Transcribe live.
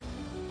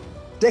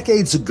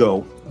Decades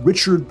ago,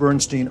 Richard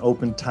Bernstein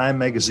opened Time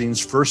magazine's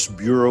first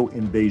bureau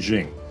in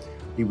Beijing.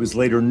 He was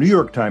later New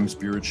York Times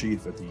bureau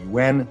chief at the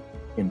UN,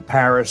 in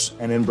Paris,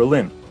 and in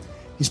Berlin.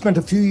 He spent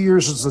a few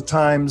years as the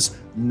Times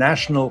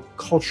national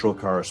cultural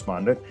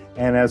correspondent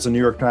and as a New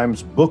York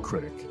Times book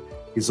critic.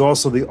 He's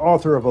also the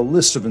author of a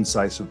list of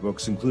incisive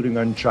books, including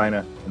on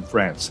China and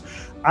France.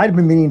 I'd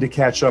been meaning to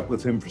catch up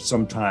with him for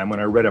some time when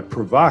I read a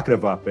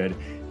provocative op-ed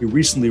he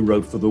recently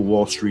wrote for the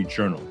Wall Street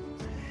Journal.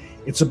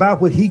 It's about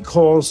what he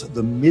calls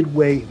the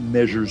midway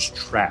measures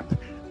trap.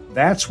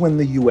 That's when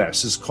the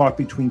U.S. is caught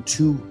between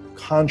two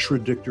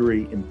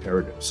contradictory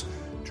imperatives: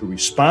 to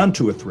respond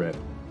to a threat,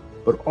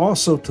 but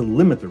also to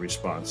limit the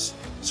response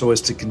so as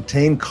to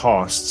contain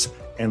costs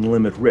and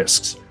limit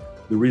risks.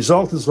 The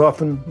result is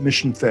often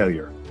mission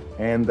failure,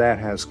 and that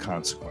has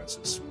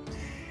consequences.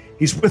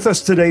 He's with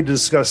us today to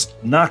discuss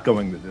not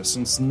going the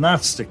distance,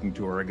 not sticking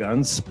to our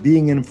guns,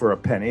 being in for a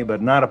penny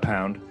but not a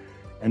pound,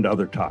 and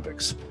other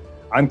topics.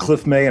 I'm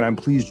Cliff May, and I'm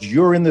pleased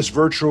you're in this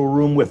virtual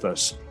room with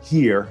us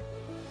here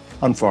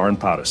on Foreign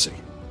Policy.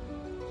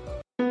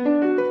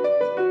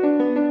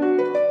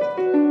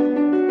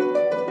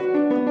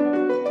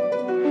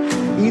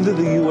 Either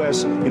the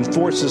U.S.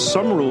 enforces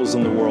some rules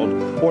in the world,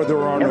 or there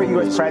are no rules.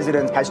 Every U.S.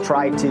 president has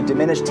tried to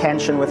diminish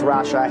tension with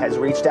Russia, has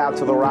reached out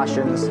to the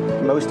Russians.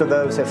 Most of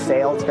those have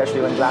failed,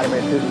 especially when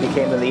Vladimir Putin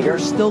became the leader. They're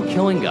still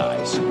killing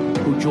guys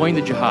who joined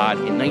the jihad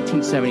in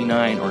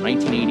 1979 or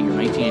 1980 or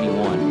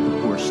 1981.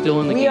 We're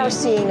still in the game. We are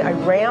seeing a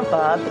ramp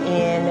up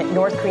in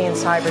North Korean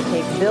cyber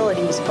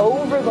capabilities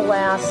over the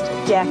last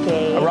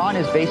decade. Iran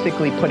is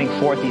basically putting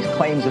forth these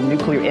claims of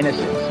nuclear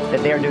innocence,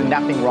 that they are doing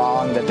nothing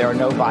wrong, that there are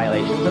no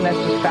violations, and that's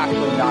just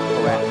factually not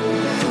correct.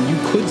 You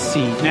could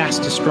see mass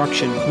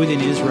destruction within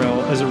Israel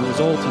as a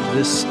result of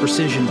this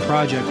precision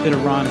project that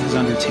Iran has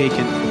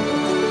undertaken.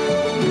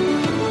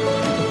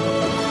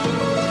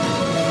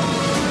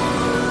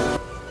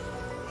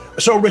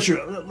 So, Richard,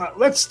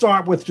 let's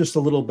start with just a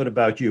little bit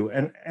about you.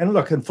 And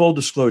look, in full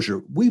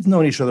disclosure, we've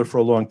known each other for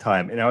a long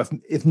time. You know,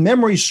 if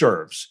memory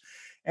serves,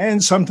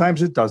 and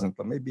sometimes it doesn't,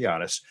 let me be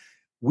honest,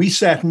 we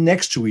sat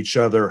next to each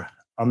other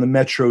on the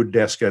Metro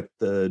desk at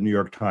the New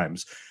York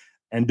Times.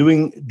 And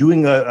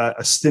doing a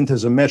stint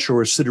as a Metro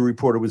or city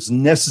reporter was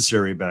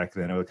necessary back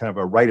then. It was kind of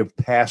a rite of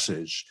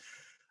passage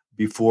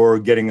before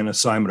getting an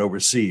assignment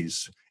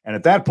overseas. And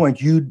at that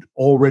point, you'd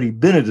already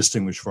been a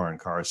distinguished foreign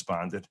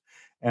correspondent.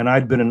 And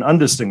I'd been an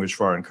undistinguished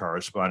foreign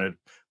correspondent,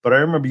 but I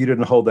remember you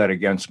didn't hold that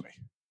against me.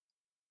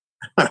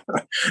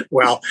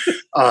 Well,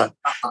 I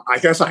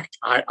guess I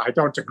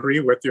don't agree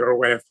with your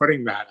way of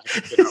putting that. I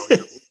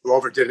think, you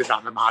overdid it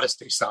on the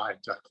modesty side,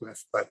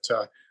 Cliff.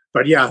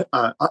 But yeah,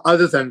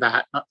 other than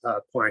that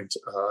point,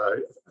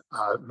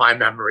 my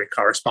memory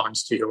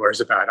corresponds to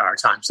yours about our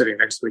time sitting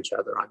next to each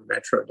other on the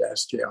Metro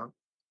desk. Yeah.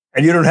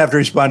 And you don't have to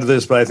respond to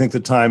this, but I think the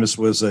Times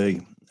was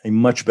a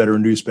much better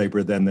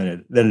newspaper than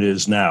it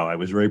is now. I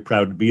was very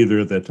proud to be there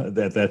at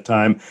that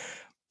time,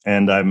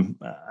 and I'm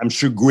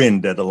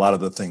chagrined at a lot of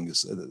the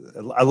things,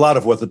 a lot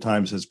of what the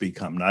Times has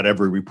become. Not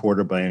every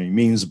reporter by any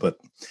means, but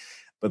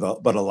a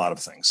lot of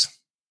things.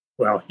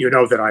 Well, you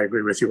know that I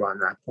agree with you on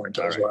that point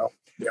as well.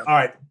 Yeah. All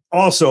right.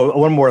 Also,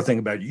 one more thing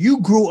about you. You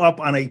grew up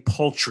on a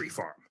poultry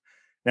farm.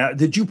 Now,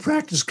 did you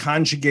practice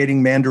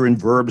conjugating Mandarin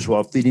verbs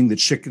while feeding the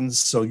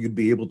chickens so you'd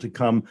be able to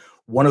become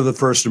one of the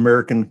first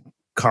American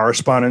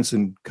correspondents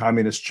in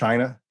communist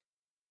China?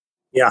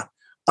 Yeah.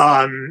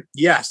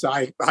 Yes,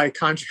 I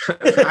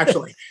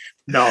actually,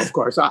 no, of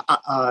course.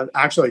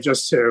 Actually,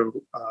 just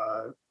to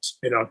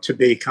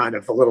be kind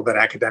of a little bit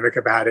academic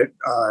about it,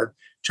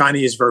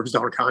 Chinese verbs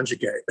don't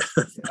conjugate.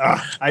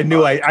 I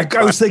knew. I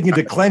was thinking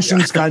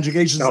declensions,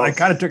 conjugations. No, I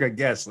kind of took a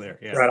guess there.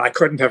 Yeah. Right. I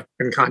couldn't have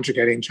been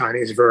conjugating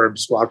Chinese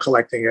verbs while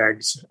collecting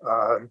eggs,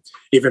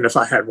 even if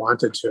I had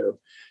wanted to.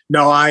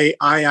 No, I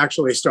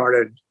actually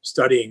started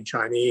studying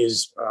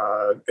Chinese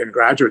in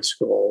graduate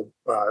school.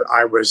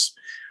 I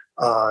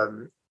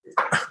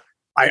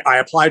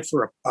applied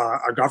for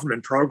a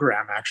government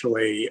program,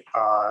 actually.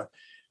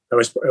 It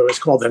was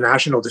called the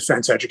National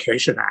Defense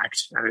Education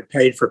Act, and it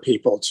paid for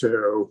people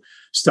to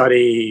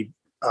study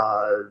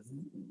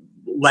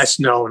less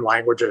known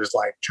languages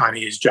like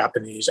Chinese,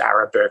 Japanese,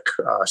 Arabic,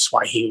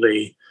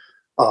 Swahili,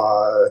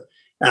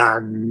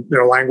 and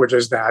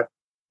languages that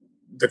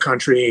the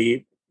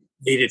country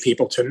needed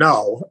people to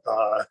know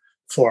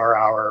for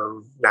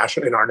our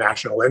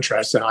national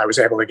interests. And I was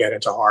able to get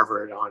into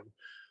Harvard on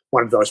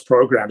one of those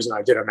programs, and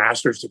I did a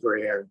master's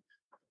degree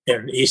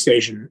in East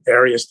Asian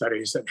area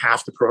studies, and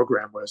half the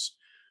program was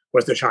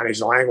the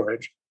Chinese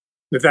language.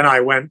 But then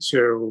I went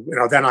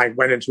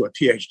into a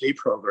PhD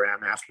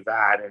program after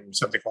that in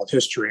something called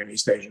History in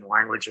East Asian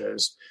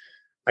Languages.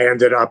 I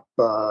ended up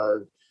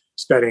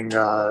spending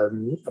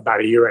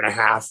about a year and a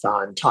half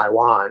on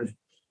Taiwan,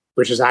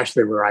 which is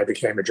actually where I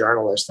became a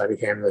journalist. I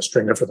became the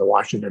stringer for the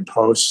Washington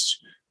Post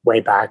way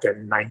back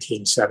in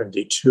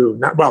 1972.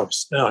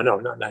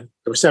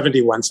 It was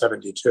 71,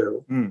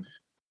 72.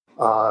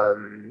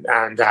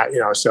 And that,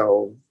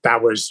 so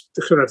that was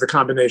sort of the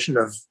combination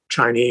of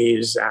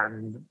Chinese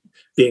and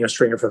being a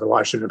stringer for the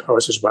Washington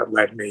Post is what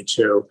led me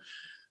to,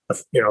 a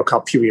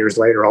few years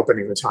later,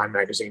 opening the Time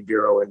Magazine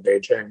bureau in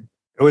Beijing.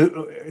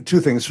 Two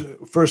things.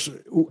 First,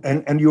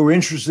 and you were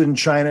interested in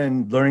China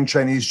and learning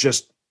Chinese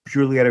just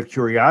purely out of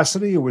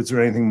curiosity, or was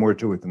there anything more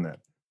to it than that?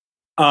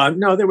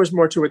 No, there was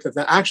more to it than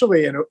that.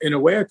 Actually, in a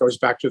way, it goes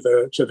back to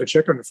the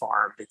chicken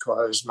farm,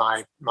 because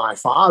my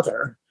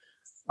father,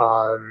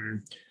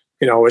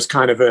 was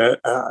kind of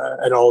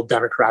an old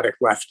democratic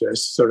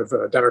leftist, sort of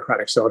a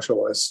democratic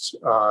socialist,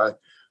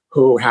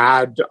 who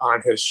had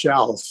on his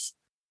shelf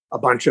a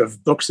bunch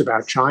of books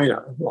about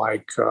China,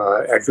 like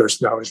Edgar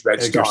Snow's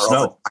Red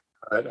Star,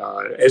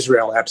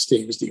 Israel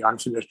Epstein's The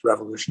Unfinished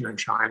Revolution in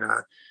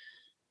China.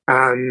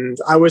 And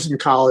I was in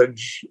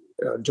college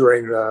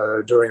during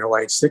the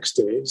late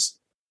 60s,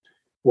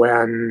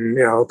 when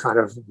kind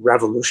of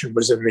revolution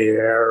was in the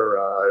air.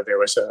 There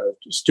was a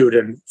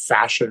student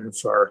fashion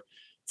for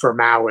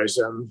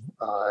Maoism.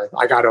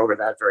 I got over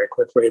that very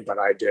quickly, but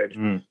I did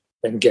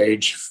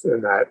engage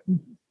in that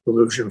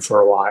illusion for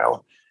a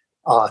while.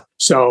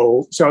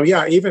 So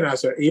yeah, even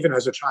as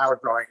a child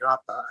growing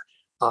up,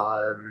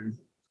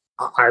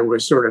 I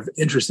was sort of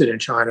interested in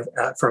China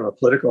from a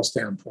political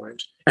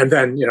standpoint. And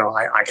then,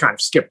 I kind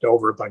of skipped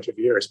over a bunch of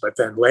years. But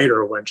then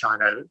later, when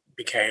China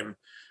became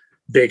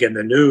big in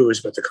the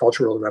news with the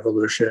Cultural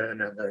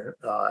Revolution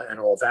and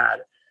all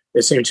that,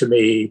 it seemed to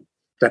me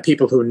that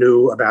people who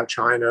knew about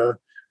China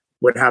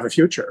would have a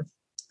future.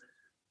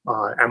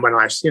 And when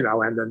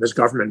and then this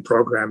government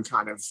program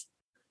kind of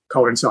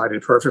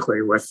coincided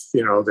perfectly with,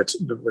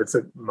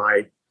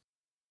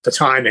 the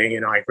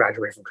timing. I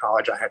graduated from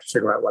college. I had to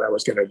figure out what I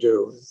was going to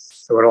do.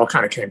 So it all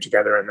kind of came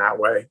together in that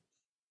way.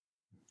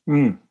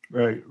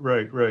 Right.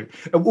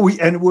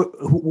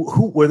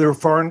 Who were there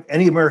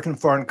any American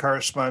foreign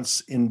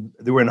correspondents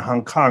they were in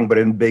Hong Kong, but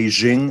in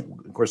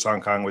Beijing? Of course,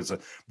 Hong Kong was a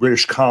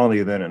British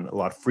colony then and a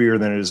lot freer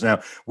than it is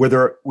now.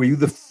 Were you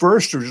the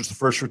first, or just the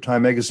first for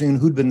Time Magazine?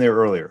 Who'd been there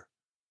earlier?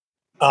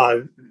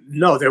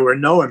 No, there were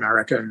no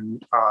American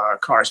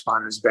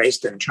correspondents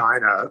based in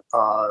China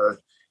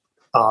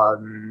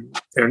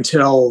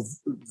until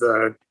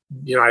the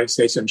United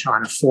States and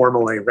China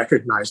formally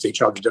recognized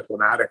each other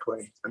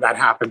diplomatically. And that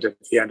happened at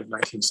the end of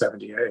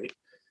 1978.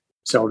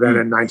 So then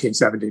in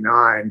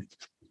 1979,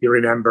 you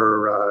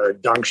remember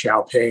Deng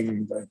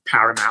Xiaoping, the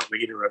paramount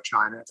leader of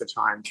China at the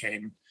time,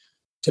 came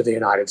to the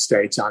United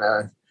States on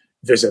a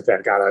visit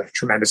that got a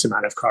tremendous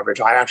amount of coverage.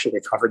 I actually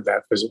covered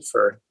that visit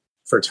for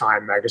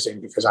Time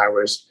Magazine because I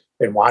was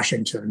in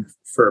Washington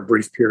for a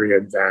brief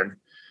period then.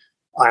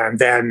 And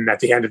then at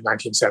the end of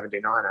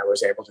 1979, I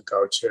was able to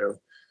go to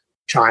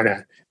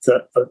China.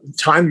 The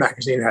Time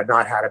Magazine had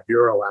not had a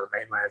bureau out of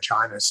mainland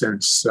China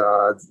since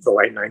the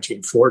late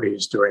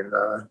 1940s during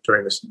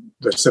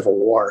the Civil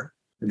War.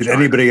 Did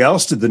anybody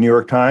else? Did the New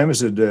York Times?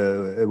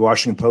 Did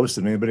Washington Post?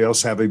 Did anybody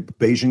else have a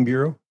Beijing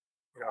bureau?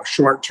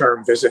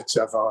 Short-term visits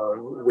of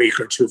a week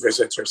or two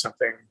visits or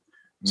something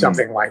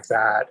like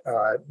that.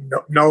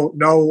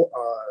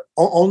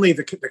 Only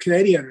the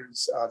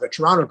Canadians, the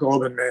Toronto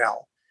Globe and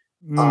Mail,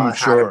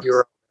 had a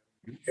bureau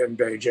in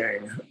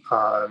Beijing.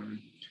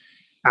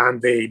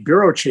 And the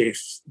bureau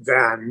chief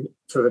then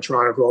for the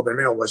Toronto Globe and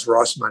Mail was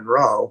Ross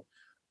Munro,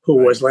 who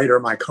was later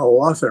my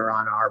co-author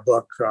on our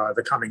book,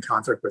 The Coming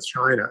Conflict with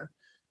China.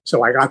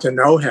 So I got to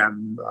know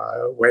him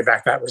way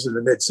back. That was in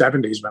the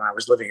mid-'70s when I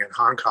was living in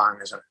Hong Kong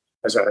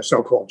as a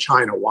so-called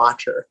China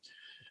watcher.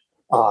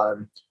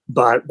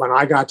 But when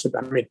I got to,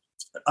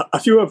 a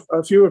few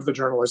of the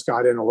journalists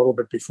got in a little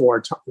bit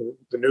before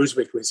the news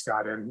weeklies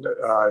got in.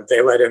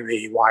 They let in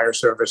the wire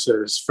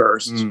services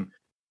first.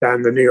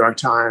 Then the New York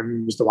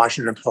Times, the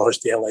Washington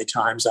Post, the LA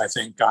Times, I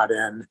think, got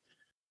in.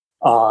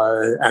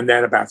 And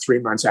then about 3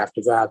 months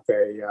after that,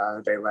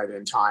 they let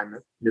in Time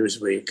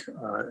Newsweek.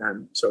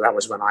 And so that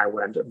was when I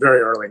went, very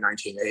early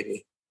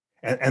 1980.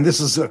 And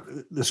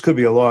this could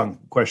be a long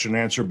question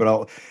and answer,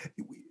 but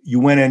you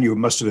went in, you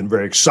must have been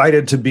very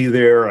excited to be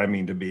there. I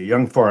mean, to be a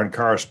young foreign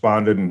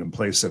correspondent in a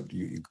place that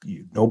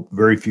you know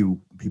very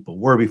few people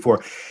were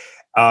before.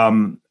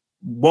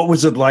 What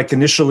was it like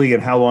initially,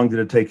 and how long did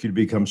it take you to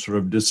become sort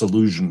of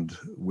disillusioned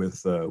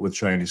with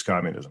Chinese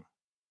communism?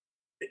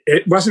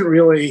 It wasn't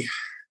really,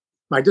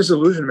 my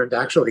disillusionment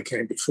actually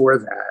came before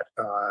that.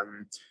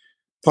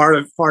 Part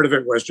of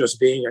it was just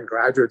being in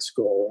graduate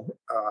school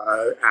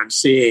and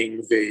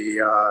seeing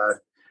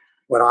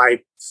what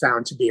I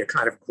found to be a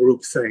kind of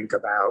groupthink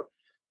about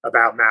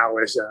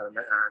Maoism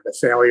and the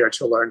failure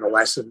to learn the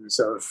lessons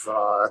of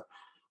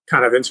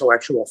kind of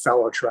intellectual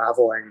fellow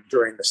traveling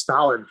during the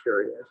Stalin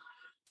period.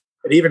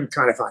 It even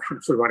kind of, I don't know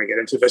if we want to get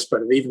into this,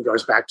 but it even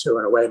goes back to,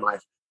 in a way,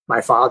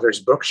 my father's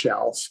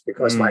bookshelf,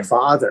 because my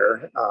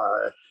father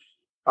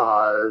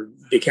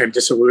became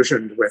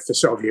disillusioned with the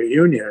Soviet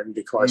Union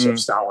because of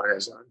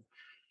Stalinism.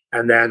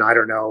 And then, I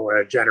don't know,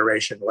 a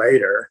generation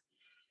later,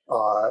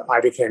 I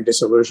became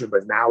disillusioned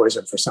with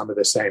Maoism for some of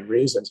the same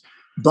reasons.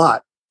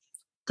 But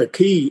the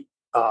key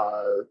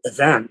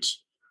event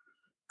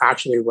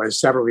actually was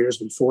several years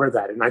before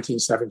that. In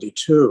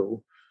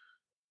 1972,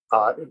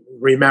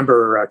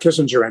 remember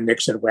Kissinger and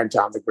Nixon went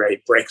on the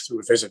great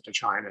breakthrough visit to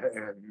China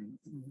in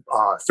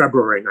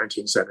February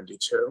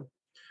 1972.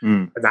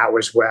 And that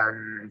was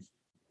when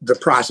the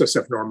process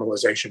of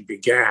normalization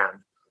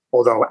began,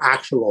 although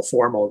actual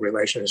formal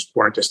relations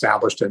weren't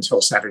established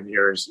until 7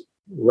 years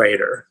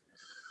later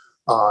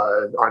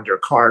under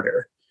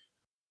Carter.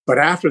 But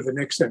after the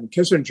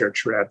Nixon-Kissinger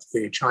trip,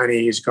 the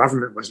Chinese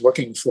government was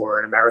looking for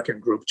an American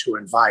group to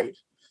invite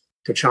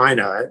to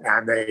China,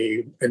 and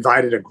they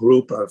invited a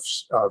group of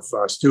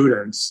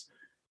students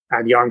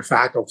and young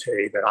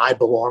faculty that I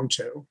belonged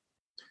to.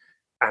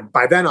 And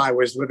by then, I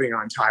was living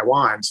on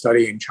Taiwan,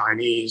 studying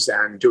Chinese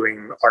and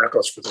doing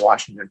articles for the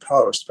Washington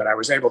Post. But I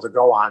was able to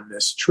go on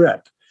this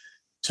trip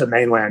to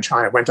mainland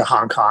China. Went to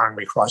Hong Kong.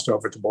 We crossed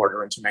over the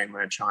border into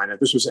mainland China.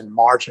 This was in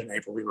March and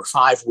April. We were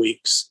 5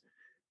 weeks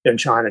in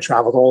China,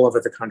 traveled all over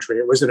the country.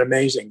 It was an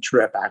amazing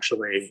trip,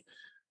 actually,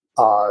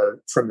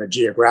 from the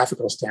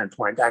geographical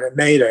standpoint, and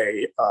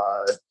it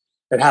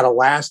had a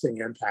lasting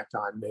impact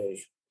on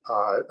me.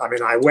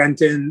 I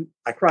went in,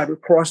 I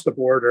crossed the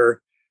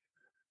border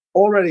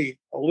already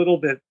a little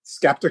bit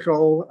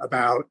skeptical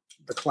about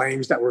the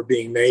claims that were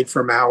being made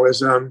for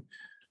Maoism,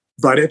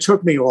 but it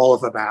took me all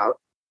of about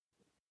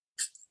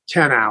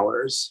 10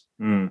 hours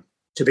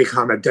to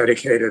become a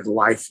dedicated,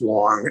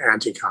 lifelong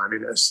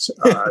anti-communist.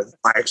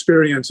 My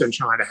experience in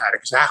China had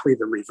exactly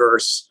the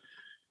reverse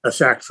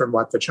effect from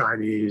what the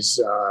Chinese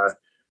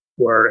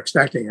were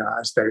expecting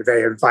us.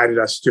 They invited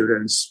us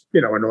students,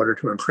 in order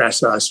to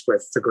impress us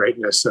with the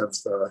greatness of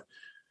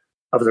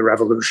the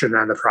revolution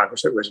and the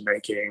progress it was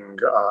making, and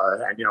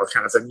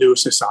kind of the new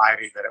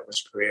society that it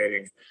was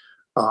creating.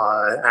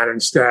 And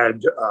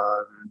instead,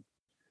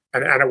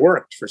 and it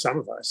worked for some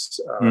of us,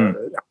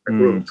 the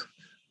group.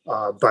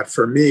 But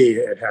for me,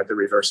 it had the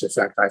reverse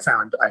effect. I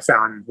found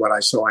what I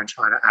saw in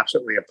China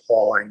absolutely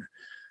appalling.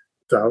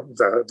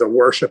 The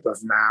worship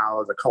of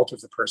Mao, the cult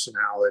of the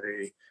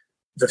personality,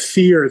 the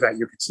fear that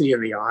you could see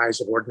in the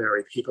eyes of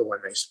ordinary people when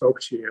they spoke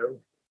to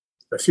you,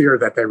 the fear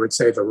that they would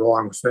say the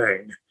wrong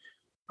thing,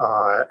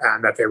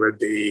 and that they would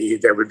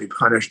be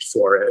punished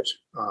for it.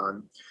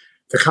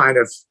 The kind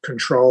of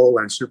control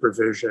and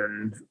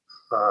supervision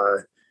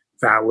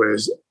that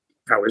was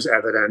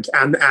evident,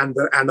 and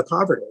the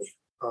poverty.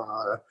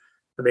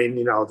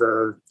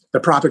 The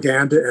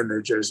propaganda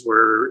images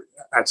were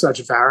at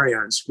such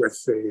variance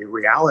with the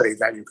reality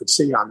that you could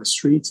see on the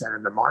streets and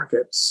in the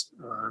markets.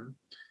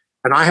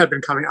 And I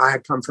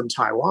had come from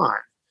Taiwan,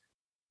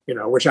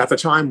 which at the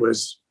time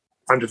was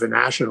under the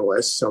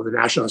nationalists. So the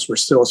nationalists were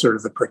still sort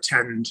of the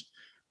pretend,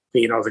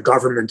 the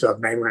government of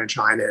mainland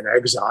China in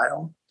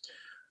exile,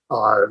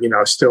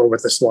 still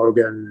with the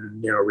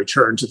slogan,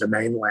 return to the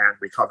mainland,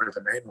 recover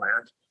the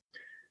mainland.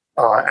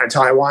 And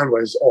Taiwan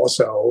was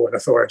also an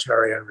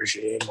authoritarian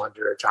regime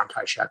under Chiang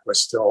Kai-shek was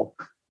still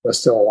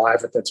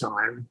alive at the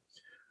time.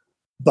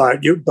 But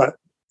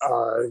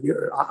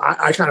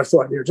I kind of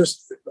thought,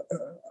 just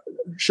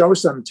show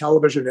some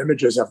television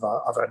images of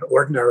an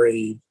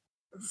ordinary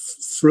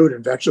fruit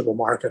and vegetable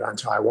market on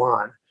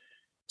Taiwan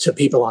to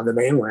people on the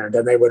mainland,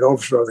 and they would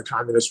overthrow the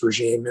communist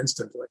regime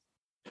instantly,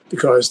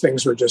 because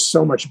things were just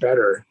so much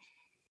better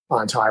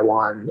on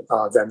Taiwan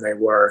than they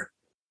were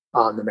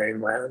on the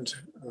mainland.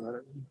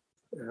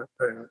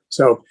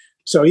 So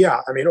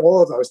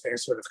all of those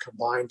things sort of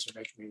combined to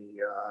make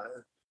me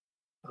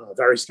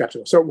very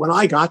skeptical. So when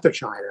I got to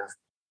China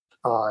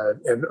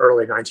in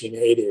early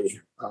 1980,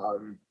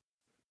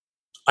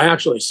 I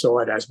actually saw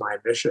it as my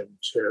mission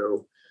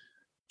to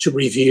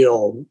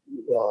reveal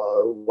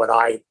what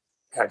I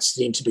had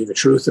seen to be the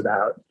truth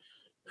about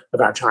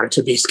China,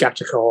 to be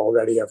skeptical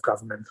already of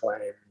government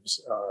claims,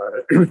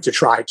 to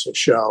try to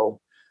show,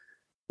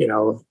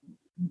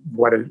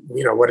 what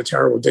a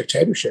terrible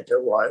dictatorship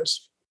it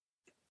was.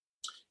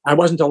 I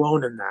wasn't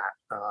alone in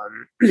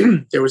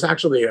that. There was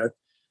actually a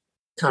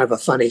kind of a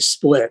funny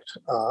split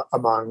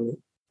among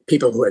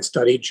people who had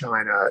studied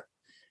China.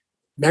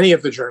 Many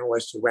of the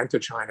journalists who went to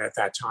China at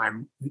that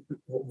time,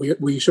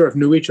 we sort of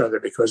knew each other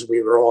because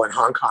we were all in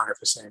Hong Kong at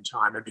the same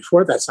time. And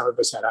before that, some of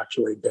us had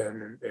actually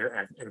been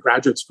in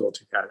graduate school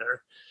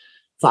together.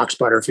 Fox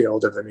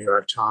Butterfield of the New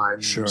York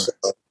Times, sure.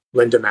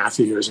 Linda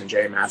Matthews and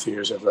Jay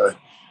Matthews of the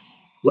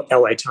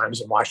LA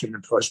Times and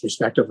Washington Post,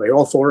 respectively.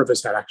 All four of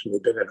us had actually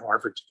been at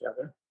Harvard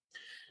together.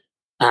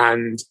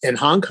 And in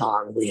Hong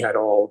Kong, we had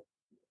all,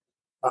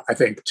 I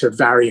think, to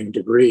varying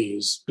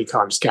degrees,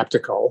 become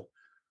skeptical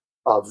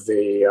of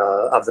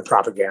the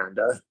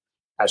propaganda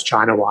as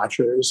China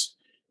watchers,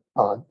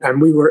 and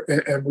we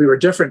were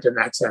different in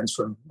that sense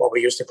from what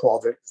we used to call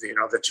the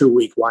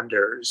 2-week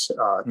wonders,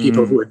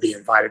 people who would be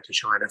invited to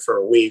China for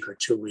a week or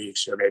 2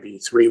 weeks or maybe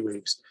 3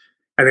 weeks,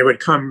 and they would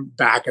come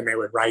back and they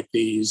would write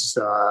these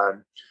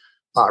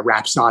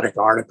rhapsodic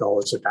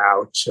articles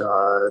about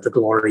the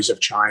glories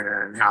of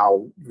China and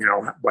how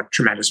what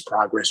tremendous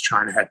progress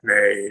China had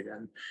made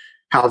and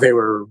how they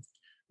were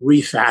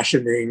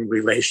refashioning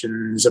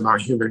relations among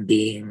human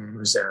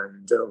beings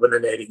and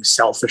eliminating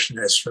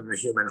selfishness from the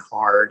human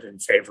heart in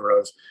favor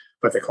of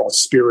what they called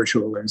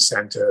spiritual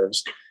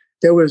incentives.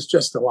 There was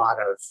just a lot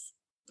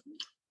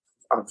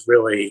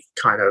really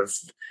kind of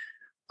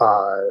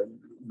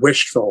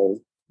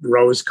wishful,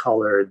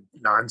 rose-colored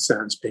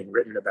nonsense being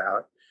written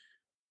about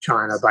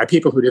China by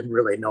people who didn't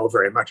really know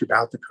very much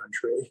about the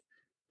country.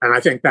 And I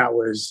think that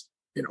was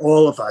in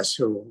all of us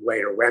who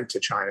later went to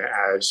China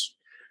as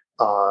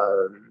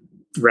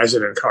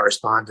resident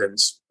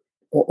correspondents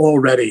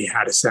already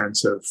had a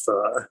sense of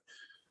the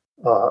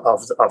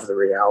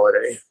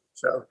reality.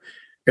 So,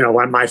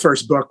 when my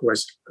first book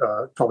was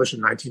published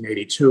in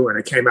 1982, and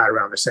it came out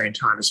around the same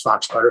time as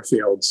Fox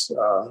Butterfield's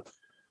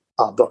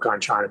book on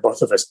China,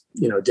 both of us,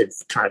 did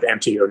kind of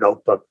empty your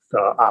notebook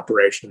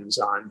operations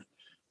on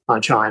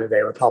China.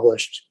 They were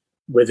published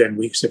within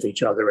weeks of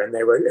each other, and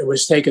it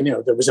was taken.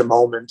 There was a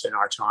moment in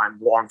our time,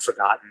 long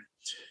forgotten,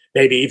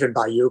 maybe even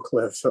by you,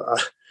 Cliff,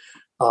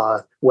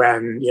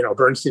 when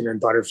Bernstein and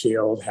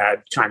Butterfield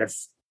had kind of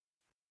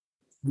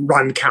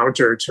run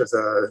counter to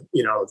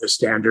the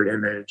standard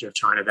image of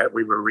China, that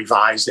we were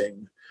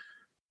revising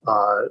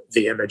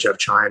the image of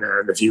China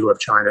and the view of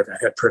China that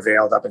had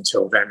prevailed up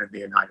until then in the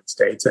United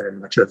States and in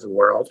much of the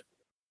world.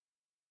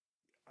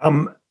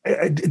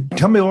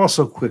 Tell me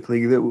also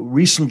quickly that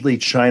recently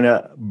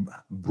China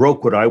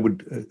broke what I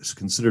would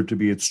consider to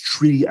be its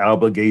treaty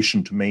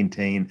obligation to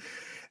maintain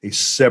a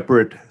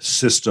separate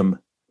system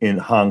in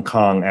Hong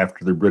Kong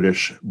after the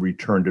British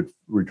returned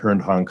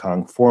Hong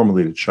Kong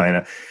formally to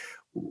China.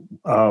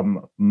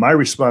 My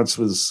response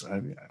was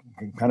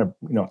kind of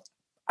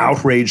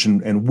outrage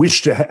and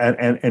wish to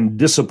and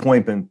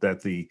disappointment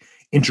that the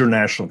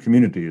international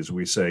community, as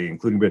we say,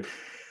 including Britain,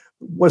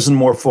 wasn't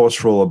more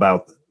forceful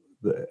about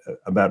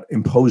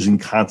imposing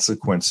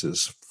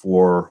consequences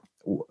for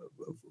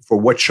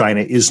what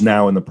China is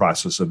now in the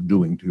process of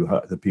doing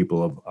to the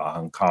people of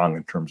Hong Kong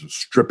in terms of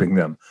stripping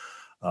them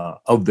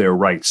of their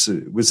rights.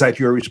 Was that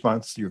your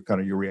response? Your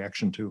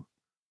reaction to?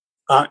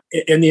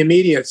 In the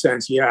immediate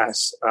sense,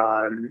 yes.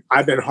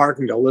 I've been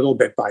heartened a little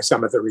bit by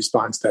some of the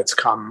response that's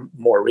come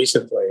more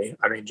recently.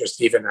 I mean,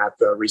 just even at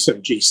the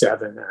recent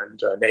G7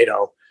 and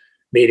NATO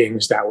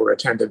meetings that were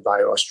attended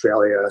by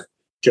Australia,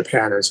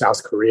 Japan, and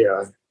South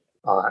Korea,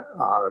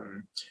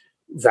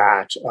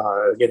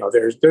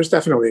 there's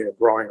definitely a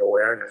growing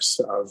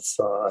awareness of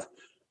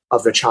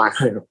the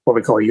China, what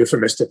we call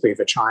euphemistically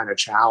the China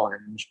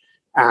challenge.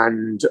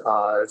 And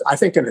I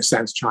think in a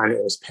sense, China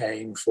is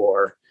paying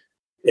for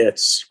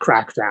its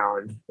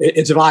crackdown,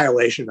 its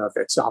violation of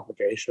its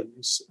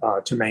obligations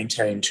to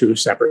maintain two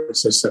separate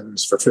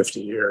systems for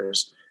 50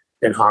 years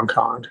in Hong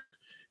Kong.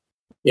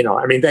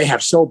 They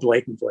have so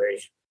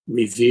blatantly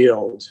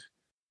revealed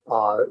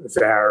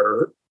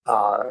their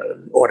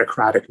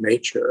autocratic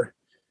nature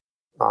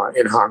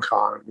in Hong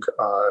Kong.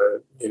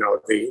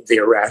 The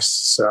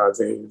arrests,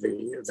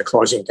 the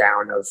closing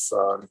down of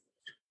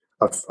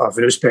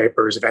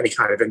newspapers, of any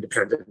kind of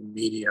independent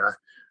media,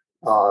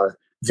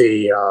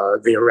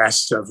 the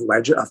arrests of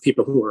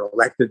people who were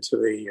elected to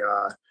the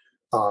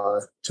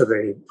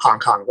Hong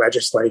Kong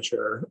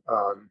legislature,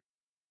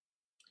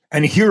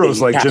 and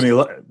heroes like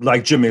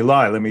Jimmy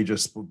Lai. Let me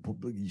just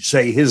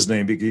say his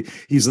name because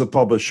he's the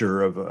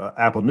publisher of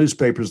Apple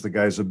newspapers. The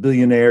guy's a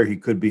billionaire. He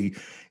could be,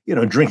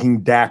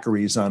 drinking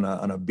daiquiris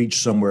on a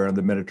beach somewhere in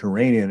the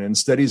Mediterranean.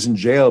 Instead, he's in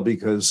jail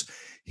because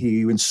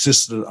he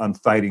insisted on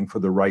fighting for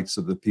the rights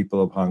of the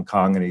people of Hong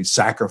Kong, and he's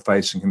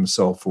sacrificing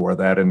himself for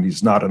that. And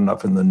he's not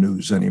enough in the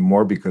news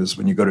anymore because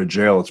when you go to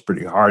jail, it's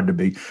pretty hard to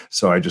be.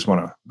 So I just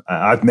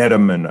I've met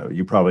him, and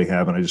you probably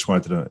have, and I just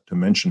wanted to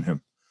mention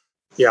him.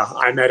 Yeah,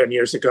 I met him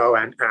years ago,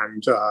 and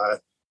I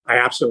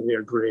absolutely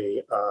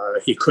agree.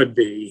 He could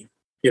be,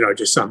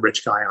 just some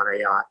rich guy on a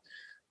yacht.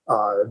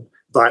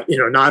 But,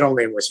 not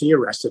only was he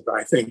arrested, but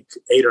I think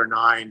 8 or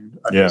 9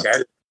 of his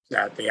editors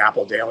at the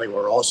Apple Daily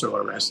were also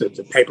arrested.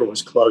 The paper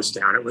was closed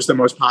down. It was the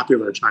most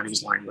popular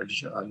Chinese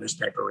language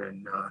newspaper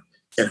in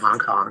Hong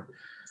Kong.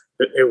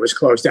 It was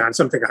closed down.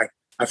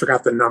 I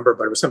forgot the number,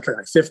 but it was something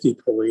like 50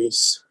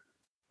 police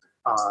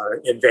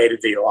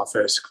invaded the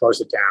office,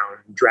 closed it down,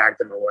 dragged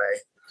them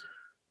away.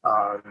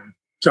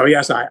 So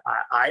yes, I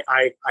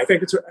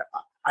think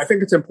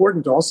it's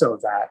important also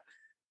that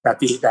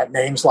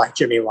names like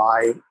Jimmy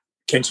Lai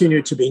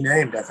continue to be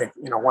named. I think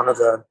one of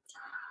the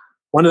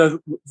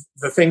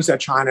things that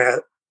China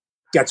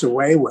gets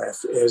away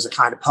with is a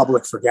kind of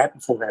public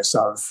forgetfulness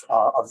of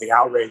the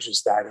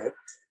outrages that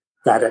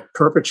it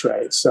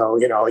perpetrates. So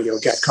you'll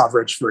get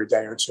coverage for a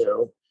day or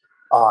two,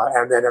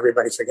 and then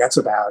everybody forgets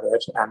about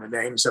it. And the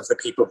names of the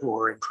people who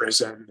are in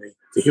prison,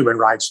 the human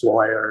rights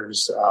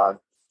lawyers,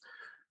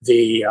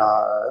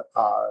 Ilham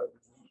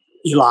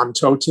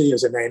Tohti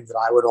is a name that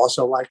I would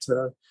also like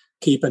to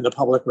keep in the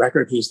public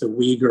record. He's the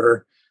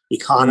Uyghur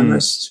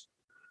economist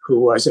who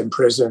was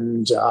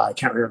imprisoned, I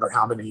can't remember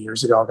how many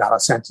years ago, got a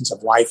sentence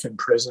of life in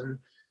prison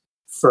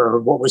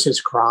for what was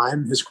his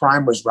crime? His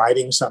crime was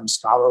writing some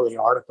scholarly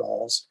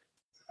articles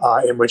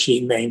in which he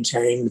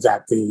maintained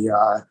that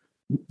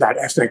that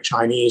ethnic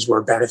Chinese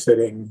were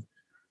benefiting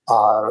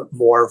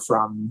more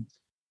from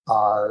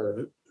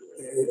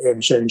in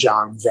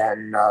Xinjiang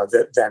than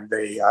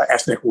the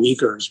ethnic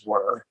Uyghurs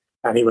were.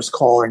 And he was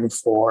calling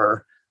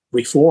for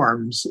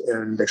reforms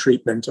in the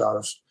treatment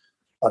of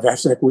of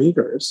ethnic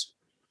Uyghurs.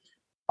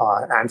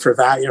 And for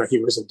that,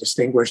 he was a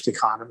distinguished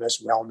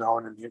economist, well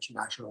known in the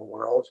international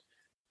world.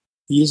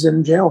 He's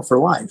in jail for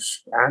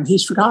life, and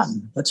he's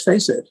forgotten. Let's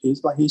face it,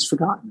 he's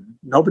forgotten.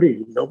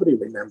 Nobody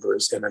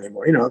remembers him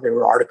anymore. There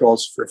were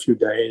articles for a few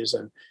days,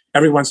 and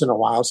every once in a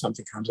while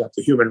something comes up.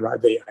 I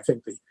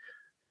think the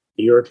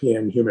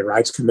European Human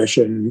Rights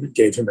Commission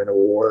gave him an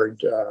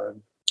award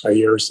a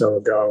year or so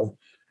ago.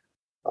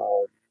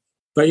 But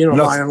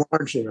by and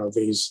large,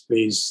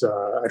 these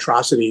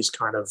atrocities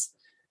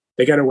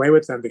they get away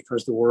with them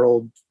because the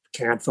world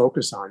can't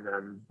focus on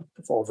them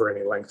over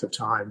any length of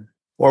time.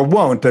 Or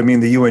won't. I mean,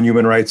 the UN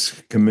Human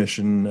Rights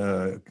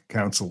Commission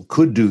Council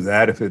could do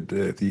that if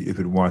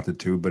it wanted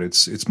to, but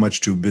it's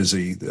much too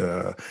busy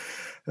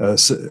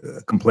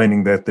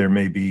complaining that there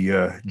may be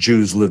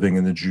Jews living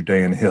in the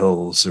Judean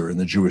hills or in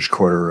the Jewish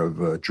quarter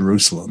of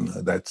Jerusalem.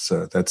 That's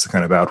the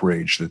kind of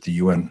outrage that the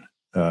UN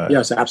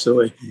yes,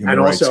 absolutely, Human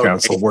Rights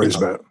Council worries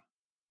about.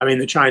 I mean,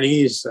 the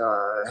Chinese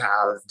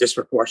have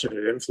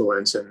disproportionate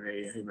influence in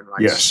the human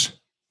rights. Yes.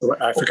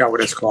 I forgot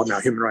what it's called now.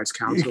 Human Rights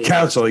Council. It's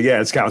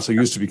council. It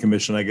used to be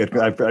commission. I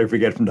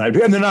forget from time to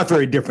time, and they're not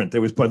very different.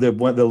 There was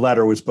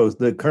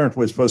the current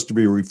was supposed to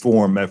be a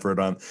reform effort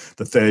on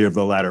the failure of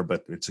the latter,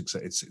 but it's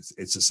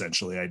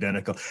essentially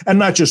identical. And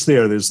not just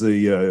there. There's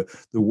the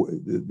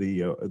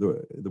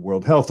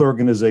World Health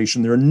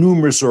Organization. There are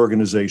numerous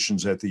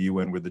organizations at the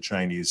UN where the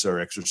Chinese are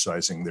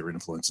exercising their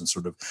influence and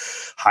sort of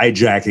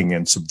hijacking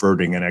and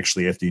subverting. And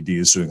actually, FDD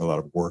is doing a lot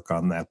of work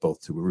on that,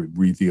 both to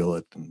reveal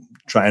it and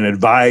try and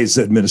advise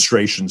administrations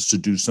to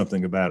do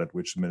something about it,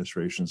 which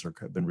administrations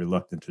have been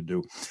reluctant to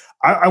do.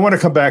 I want to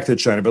come back to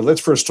China, but let's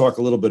first talk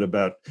a little bit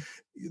about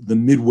the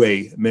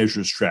Midway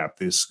Measures trap,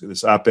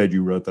 this op-ed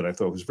you wrote that I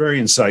thought was very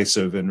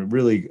incisive and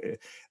really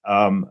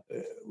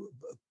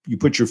you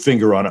put your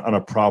finger on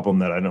a problem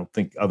that I don't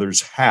think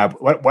others have.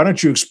 Why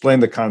don't you explain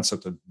the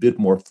concept a bit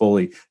more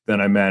fully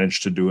than I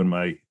managed to do in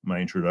my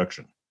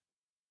introduction?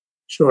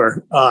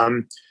 Sure.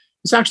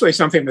 It's actually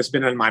something that's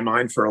been in my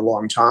mind for a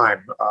long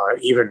time,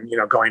 even,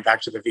 going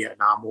back to the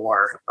Vietnam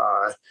War.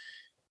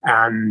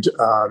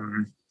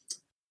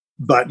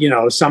 But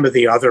some of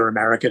the other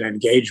American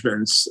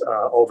engagements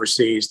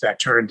overseas that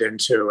turned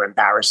into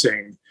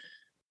embarrassing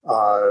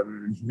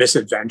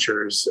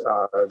misadventures,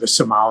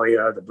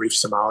 the brief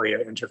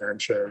Somalia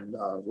intervention,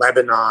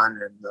 Lebanon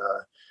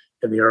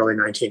in the early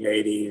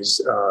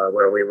 1980s,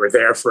 where we were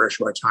there for a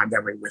short time,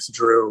 then we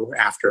withdrew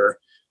after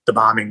the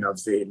bombing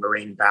of the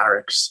Marine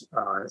barracks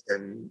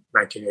in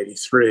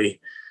 1983.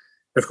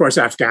 Of course,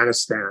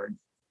 Afghanistan.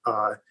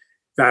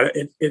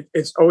 That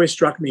it's always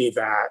struck me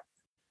that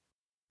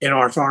in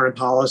our foreign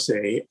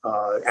policy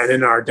and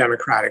in our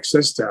democratic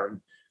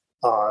system,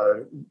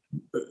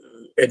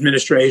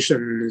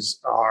 administrations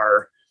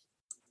are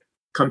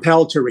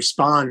compelled to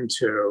respond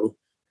to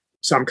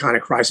some kind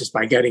of crisis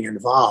by getting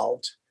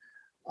involved.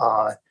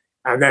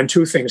 And then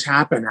two things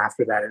happen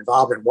after that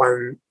involvement.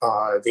 One,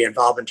 the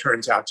involvement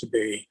turns out to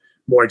be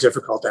more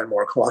difficult and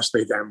more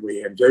costly than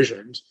we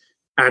envisioned.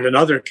 And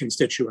another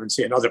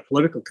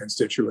political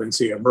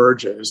constituency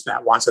emerges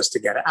that wants us to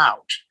get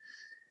out.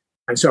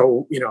 And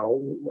so,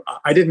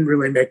 I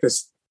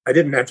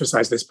didn't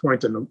emphasize this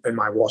point in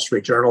my Wall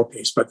Street Journal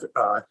piece, but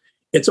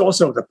it's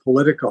also the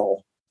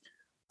political,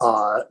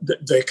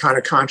 the kind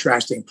of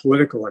contrasting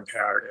political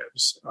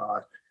imperatives.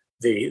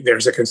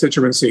 There's a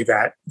constituency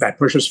that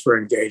pushes for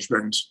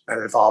engagement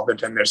and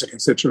involvement, and there's a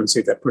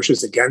constituency that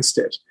pushes against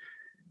it.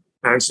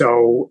 And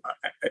so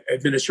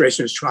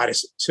administrations try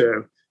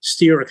to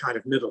steer a kind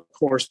of middle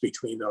course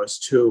between those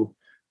two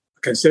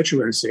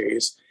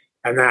constituencies,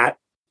 and that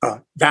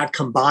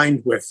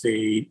combined with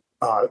the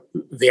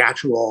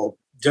actual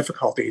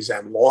difficulties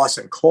and loss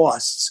and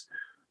costs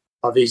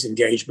of these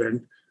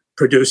engagement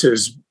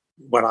produces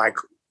what I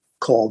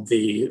called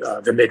the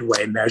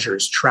Midway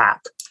Measures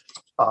trap.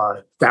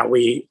 That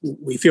we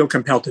feel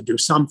compelled to do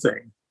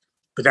something,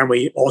 but then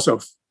we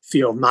also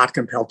feel not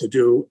compelled to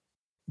do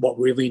what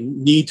we really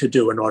need to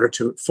do in order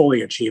to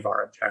fully achieve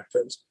our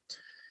objectives.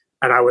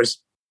 And I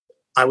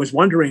was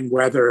wondering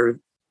whether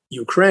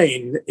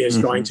Ukraine is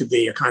going to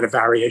be a kind of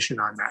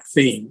variation on that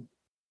theme,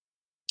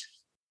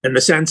 in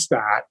the sense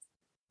that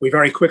we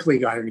very quickly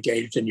got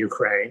engaged in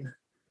Ukraine.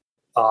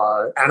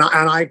 And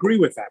I agree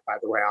with that, by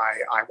the way.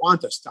 I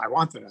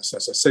wanted us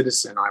as a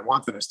citizen, I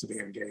wanted us to be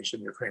engaged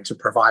in Ukraine, to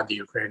provide the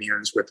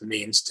Ukrainians with the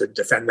means to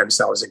defend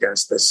themselves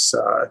against this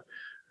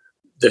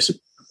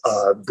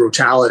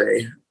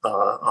brutality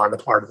on the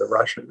part of the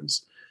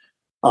Russians.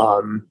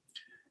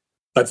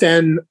 But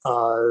then,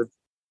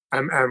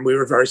 and we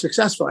were very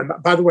successful. And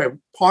by the way,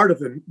 part of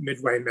the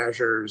Midway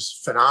Measures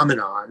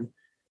phenomenon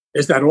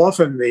is that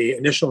often the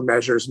initial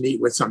measures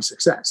meet with some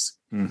success.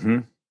 Mm-hmm.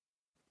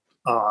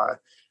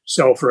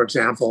 So, for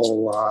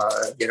example,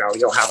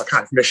 you'll have a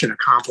kind of mission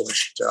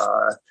accomplished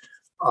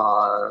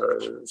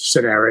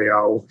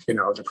scenario.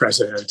 The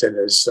president in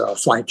his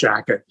flight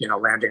jacket,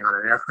 landing on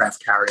an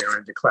aircraft carrier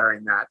and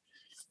declaring that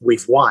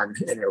we've won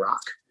in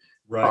Iraq.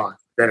 Right.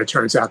 Then it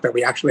turns out that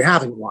we actually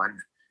haven't won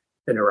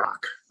in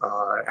Iraq.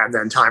 And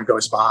then time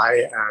goes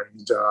by,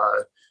 and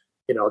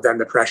then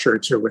the pressure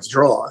to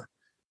withdraw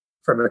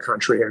from the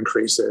country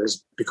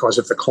increases because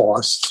of the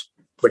cost,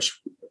 which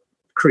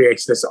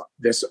creates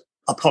this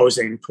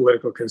opposing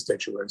political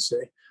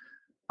constituency.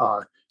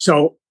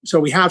 So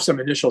we have some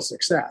initial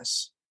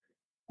success,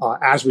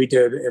 as we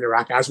did in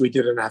Iraq, as we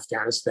did in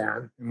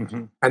Afghanistan,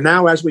 and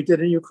now as we did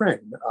in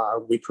Ukraine.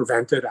 We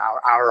prevented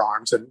our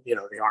arms and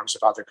the arms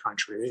of other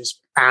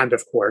countries, and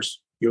of course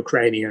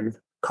Ukrainian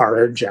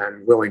courage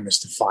and willingness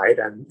to fight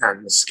and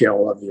the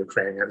skill of the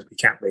Ukrainians. We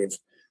can't leave.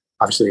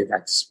 Obviously,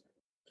 that's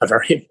a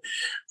very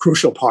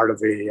crucial part of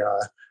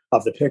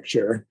the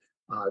picture.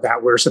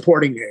 That we're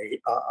supporting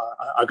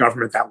a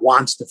government that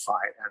wants to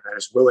fight and that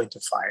is willing to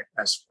fight,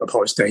 as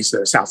opposed to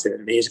the South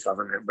Vietnamese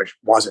government, which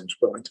wasn't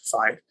willing to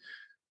fight.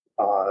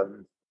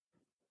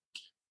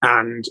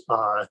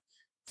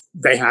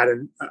 They had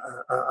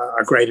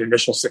a great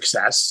initial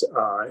success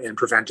in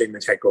preventing the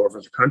takeover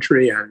of the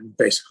country and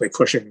basically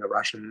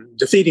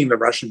defeating the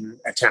Russian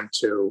attempt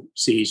to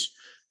seize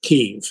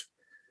Kyiv.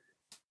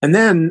 And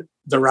then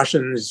the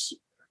Russians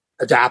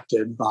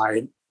adapted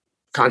by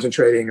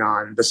concentrating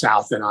on the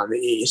South and on the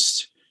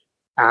East.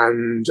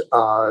 And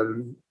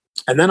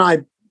then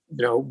I,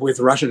 with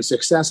Russian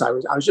success, I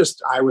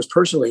was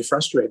personally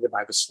frustrated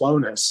by the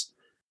slowness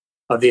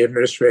of the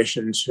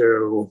administration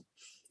to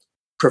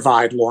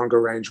provide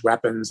longer range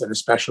weapons, and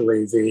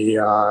especially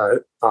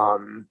the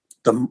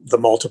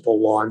multiple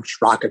launch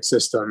rocket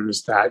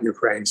systems that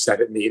Ukraine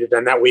said it needed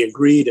and that we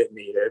agreed it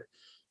needed.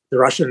 The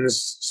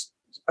Russians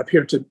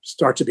appeared to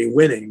start to be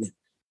winning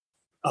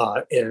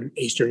in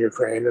eastern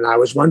Ukraine, and I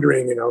was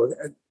wondering,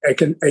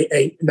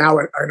 now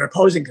an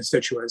opposing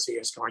constituency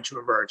is going to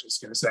emerge. It's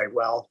going to say,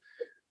 well,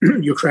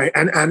 Ukraine,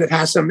 and it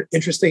has some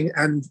interesting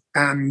and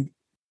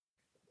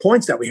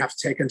points that we have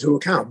to take into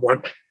account.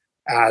 One,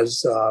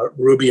 as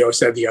Rubio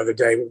said the other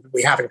day,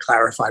 we haven't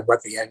clarified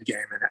what the end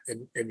game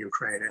in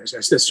Ukraine is.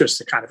 Is this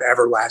just a kind of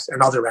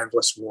another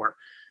endless war?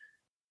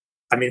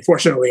 I mean,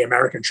 fortunately,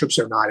 American troops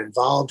are not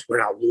involved. We're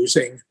not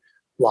losing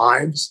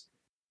lives,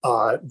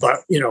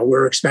 but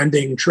we're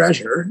expending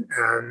treasure,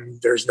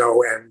 and there's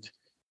no end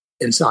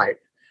in sight.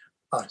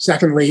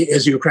 Secondly,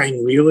 is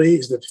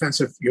the defense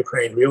of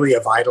Ukraine really a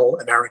vital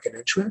American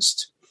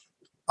interest?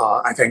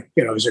 I think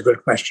there's a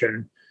good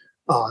question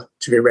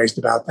to be raised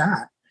about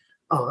that.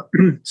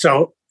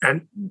 So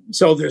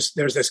there's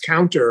this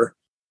counter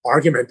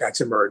argument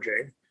that's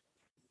emerging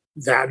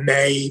that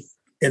may,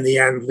 in the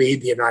end,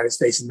 lead the United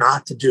States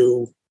not to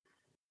do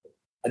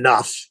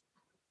enough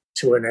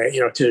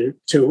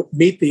to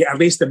meet at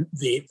least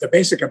the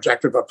basic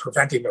objective of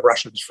preventing the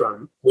Russians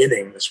from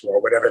winning this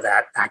war, whatever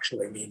that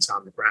actually means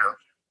on the ground.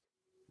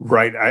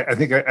 Right. I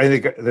think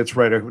that's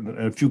right.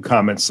 A few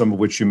comments, some of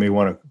which you may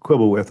want to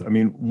quibble with. I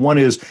mean, one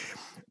is,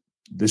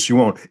 this you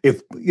won't.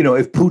 If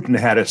Putin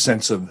had a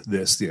sense of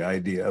this, the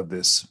idea of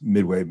this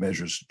midway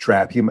measures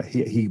trap, he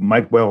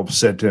might well have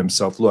said to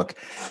himself, "Look,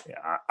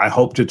 I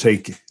hope to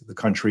take the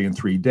country in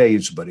 3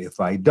 days, but if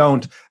I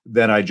don't,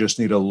 then I just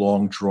need a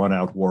long,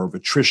 drawn-out war of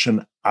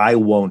attrition. I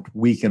won't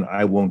weaken.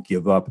 I won't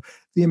give up.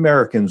 The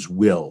Americans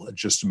will.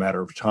 It's just a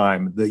matter of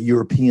time. The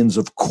Europeans,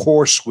 of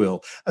course,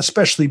 will,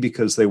 especially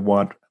because they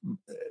want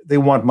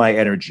my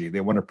energy.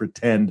 They want to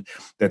pretend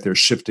that they're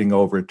shifting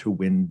over to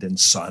wind and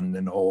sun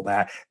and all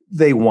that.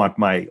 They want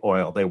my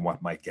oil. They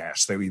want my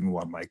gas. They even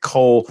want my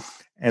coal,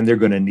 and they're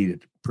going to need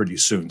it pretty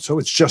soon. So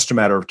it's just a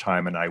matter of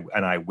time, and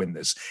I win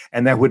this.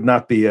 And that would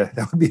be a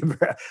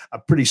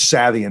pretty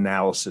savvy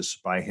analysis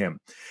by him.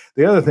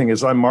 The other thing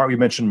is, we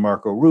mentioned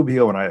Marco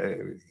Rubio,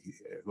 and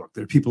look,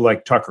 there are people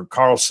like Tucker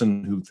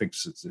Carlson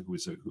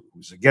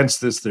who's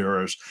against this. There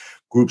are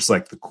groups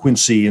like the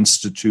Quincy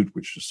Institute,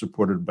 which is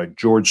supported by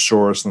George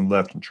Soros on the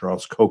left and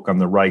Charles Koch on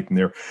the right,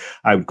 and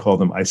I would call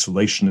them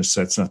isolationists.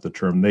 That's not the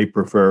term they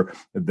prefer.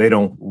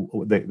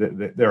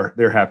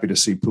 They're happy to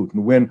see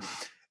Putin win,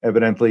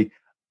 evidently.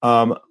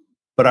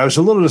 But I was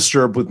a little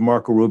disturbed with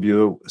Marco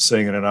Rubio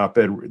saying in an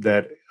op-ed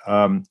that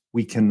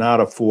we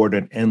cannot afford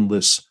an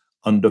endless,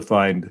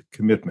 undefined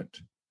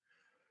commitment.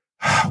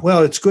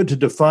 Well, it's good to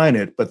define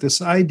it, but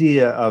this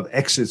idea of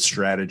exit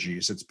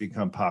strategies that's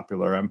become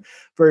popular, I'm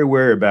very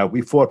wary about.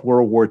 We fought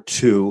World War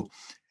II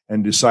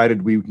and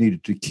decided we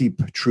needed to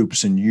keep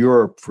troops in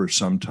Europe for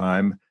some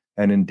time,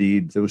 and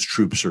indeed, those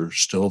troops are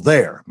still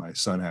there. My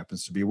son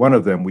happens to be one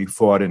of them. We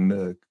fought in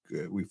the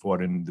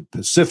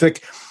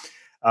Pacific.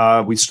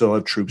 We still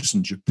have troops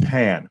in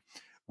Japan.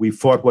 We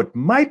fought what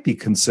might be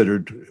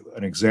considered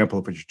an example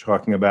of what you're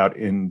talking about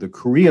in the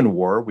Korean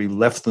War. We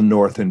left the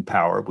North in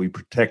power. We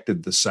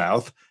protected the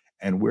South,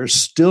 and we're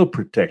still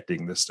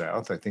protecting the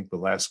South. I think the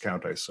last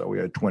count I saw, we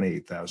had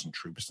 28,000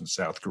 troops in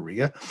South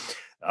Korea.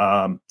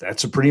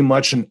 That's pretty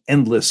much an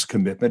endless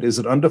commitment. Is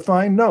it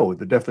undefined? No.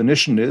 The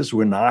definition is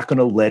we're not going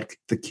to let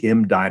the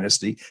Kim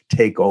dynasty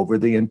take over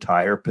the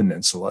entire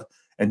peninsula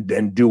and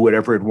then do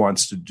whatever it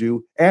wants to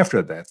do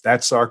after that.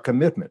 That's our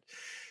commitment.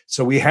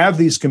 So we have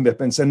these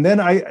commitments, and then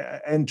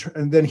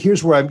then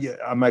here's where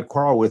I might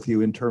quarrel with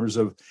you in terms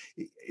of,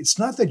 it's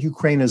not that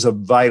Ukraine is a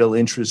vital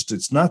interest.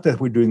 It's not that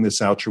we're doing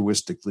this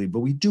altruistically, but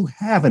we do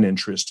have an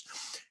interest.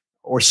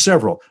 or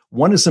several.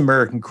 One is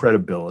American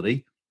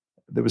credibility.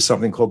 There was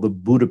something called the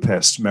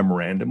Budapest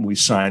Memorandum. We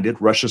signed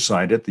it. Russia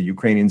signed it. The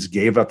Ukrainians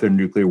gave up their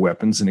nuclear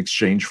weapons in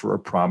exchange for a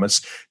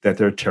promise that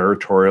their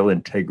territorial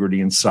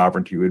integrity and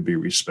sovereignty would be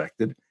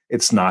respected.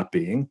 It's not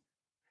being. It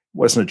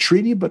wasn't a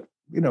treaty, but,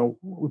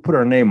 we put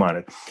our name on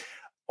it.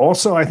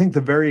 Also, I think the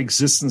very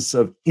existence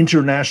of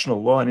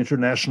international law and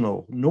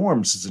international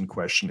norms is in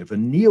question. If a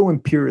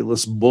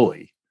neo-imperialist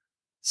bully,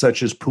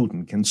 such as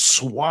Putin, can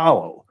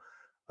swallow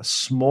a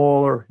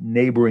smaller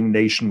neighboring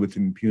nation with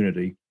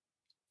impunity,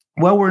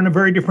 well, we're in a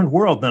very different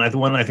world than the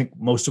one I think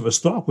most of us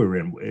thought we were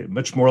in,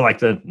 much more like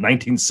the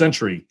 19th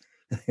century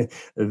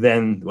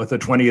than what the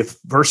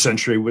 21st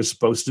century was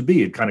supposed to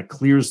be. It kind of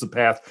clears the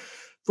path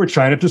for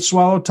China to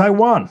swallow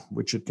Taiwan,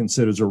 which it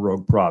considers a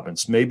rogue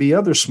province, maybe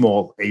other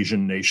small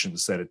Asian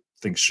nations that it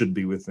thinks should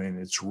be within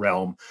its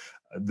realm.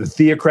 The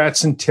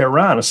theocrats in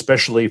Tehran,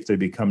 especially if they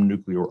become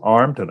nuclear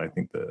armed, and I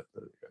think the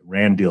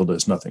Iran deal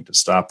does nothing to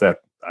stop that.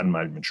 I'm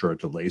not even sure it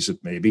delays it,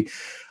 maybe.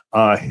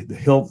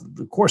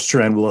 Of course,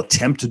 Tehran will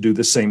attempt to do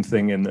the same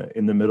thing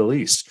in the Middle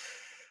East.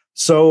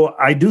 So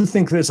I do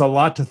think there's a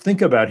lot to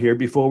think about here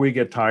before we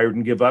get tired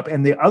and give up.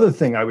 And the other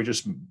thing I would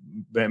just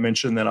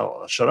mention, then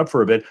I'll shut up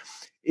for a bit,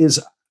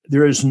 is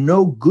there is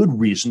no good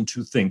reason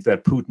to think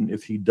that Putin,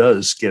 if he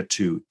does get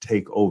to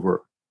take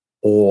over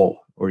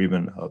all or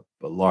even a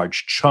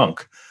large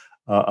chunk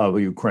of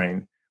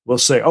Ukraine, will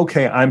say,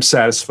 okay, I'm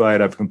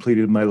satisfied. I've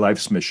completed my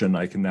life's mission.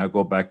 I can now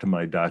go back to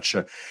my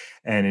dacha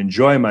and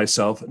enjoy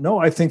myself. No,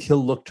 I think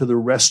he'll look to the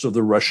rest of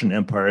the Russian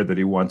Empire that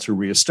he wants to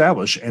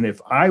reestablish. And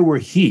if I were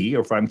he,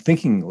 or if I'm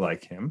thinking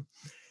like him,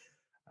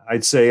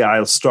 I'd say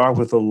I'll start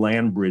with a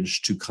land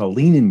bridge to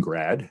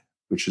Kaliningrad,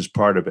 which is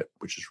part of it,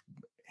 which is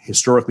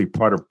historically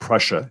part of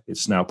Prussia.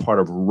 It's now part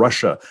of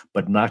Russia,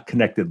 but not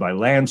connected by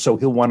land. So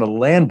he'll want a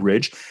land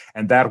bridge,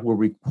 and that will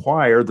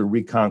require the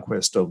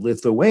reconquest of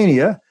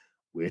Lithuania,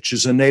 which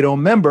is a NATO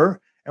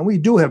member. And we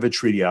do have a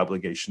treaty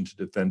obligation to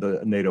defend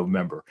a NATO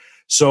member.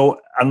 So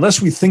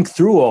unless we think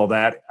through all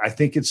that, I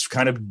think it's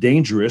kind of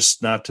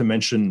dangerous, not to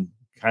mention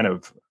kind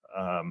of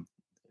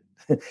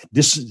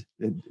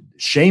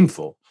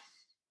shameful,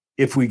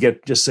 if we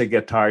get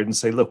tired and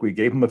say, look, we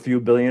gave them a few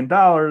 $1 billion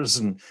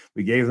and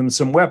we gave them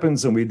some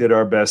weapons and we did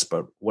our best,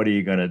 but what are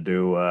you going to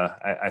do?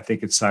 I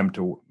think it's time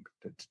to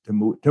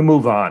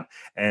move on,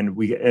 and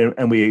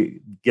we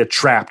get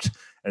trapped,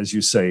 as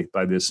you say,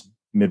 by this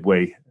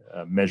midway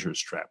measures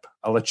trap.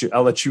 I'll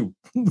let you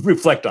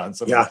reflect on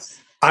some. Yeah,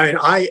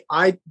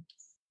 I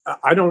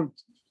don't.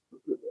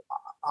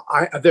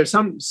 There's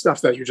some stuff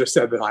that you just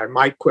said that I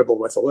might quibble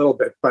with a little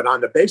bit, but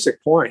on the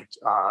basic point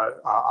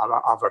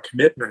of a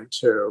commitment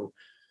to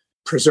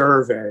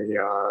preserve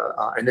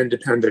an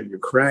independent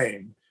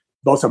Ukraine,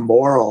 both a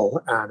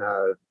moral and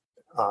a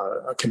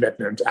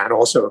commitment, and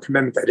also a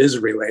commitment that is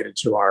related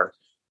to our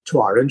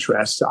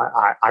interests,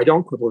 I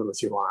don't quibble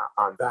with you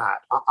on that.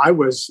 I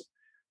was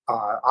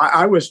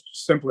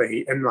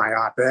simply, in my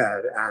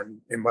op-ed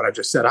and in what I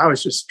just said, I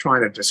was just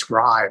trying to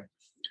describe,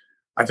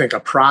 I think, a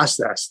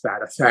process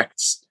that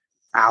affects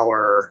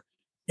our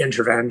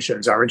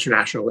interventions, our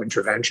international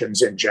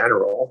interventions in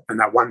general, and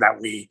that one that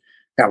we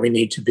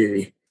need to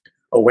be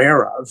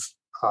aware of.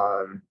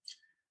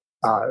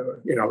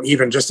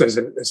 Even just as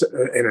in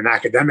an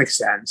academic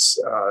sense,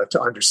 to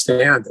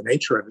understand the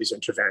nature of these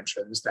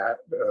interventions, that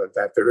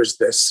there is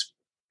this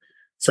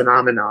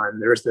phenomenon,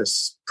 there's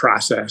this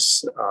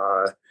process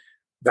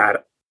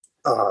that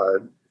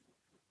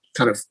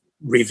kind of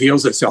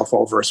reveals itself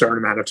over a certain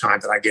amount of time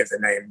that I give the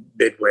name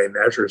midway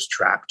measures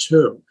trap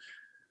to.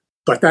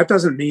 But that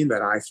doesn't mean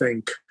that I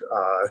think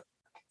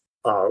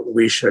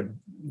we should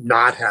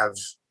not have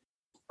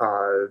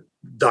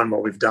done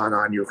what we've done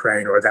on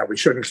Ukraine, or that we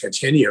shouldn't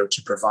continue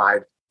to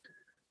provide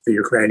the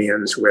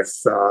Ukrainians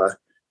with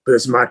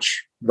as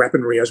much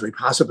weaponry as we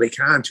possibly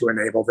can to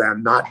enable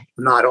them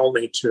not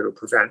only to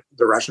prevent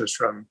the Russians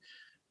from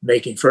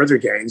making further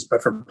gains,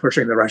 but from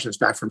pushing the Russians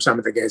back from some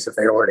of the gains that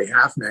they already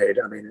have made.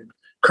 I mean,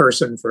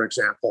 Kherson, for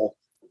example.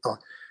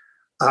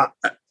 I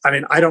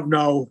don't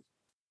know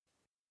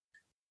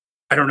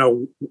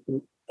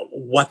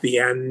what the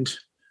end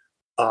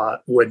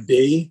would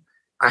be.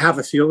 I have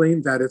a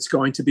feeling that it's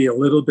going to be a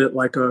little bit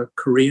like a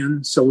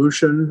Korean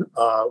solution,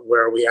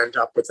 where we end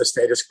up with a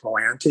status quo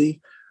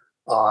ante,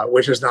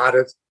 which is not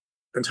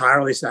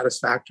entirely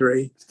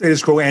satisfactory.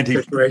 Status quo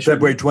ante,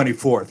 February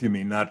 24th, you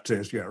mean, not,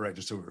 right,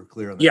 just so we're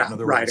clear on that. Yeah,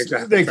 right,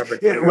 exactly.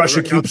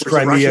 Russia keeps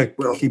Crimea,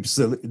 keeps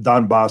the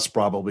Donbass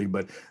probably,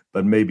 but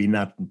maybe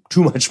not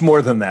too much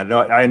more than that.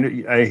 No, I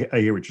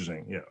hear what you're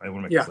saying. Yeah, I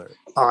want to make it clear.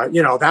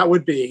 That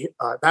would be,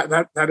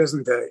 that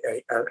isn't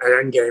an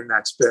end game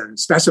that's been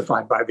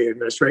specified by the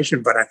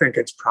administration, but I think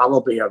it's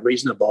probably a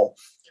reasonable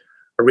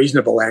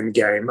end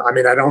game. I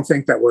mean, I don't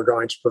think that we're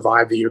going to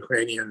provide the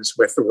Ukrainians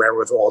with the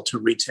wherewithal to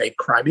retake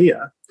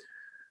Crimea.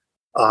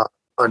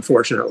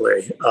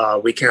 Unfortunately,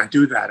 we can't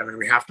do that. I mean,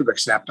 we have to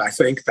accept, I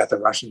think, that the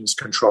Russians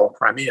control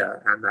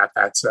Crimea, and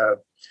that's going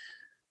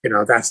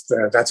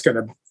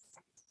to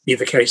be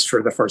the case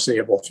for the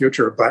foreseeable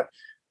future. But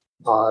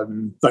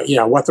But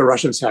what the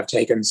Russians have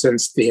taken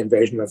since the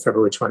invasion of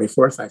February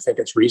 24th, I think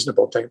it's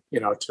reasonable to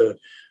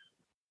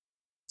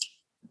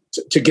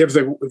give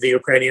the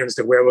Ukrainians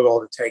the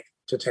wherewithal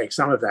to take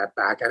some of that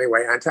back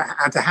anyway, and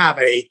to have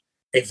a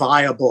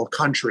viable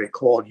country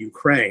called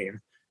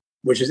Ukraine,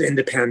 which is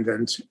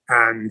independent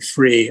and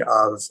free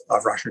of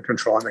Russian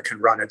control, and that can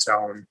run its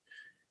own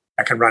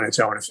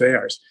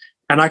affairs.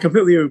 And I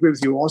completely agree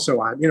with you also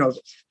on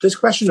this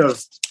question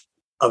of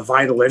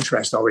vital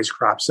interest always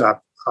crops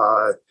up.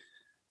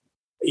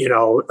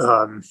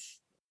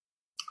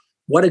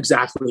 What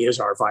exactly is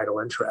our vital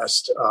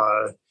interest?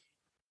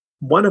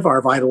 One of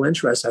our vital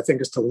interests, I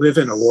think, is to live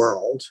in a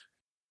world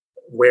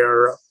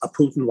where a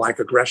Putin-like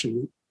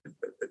aggression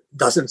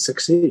doesn't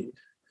succeed.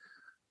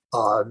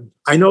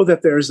 I know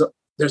that there's a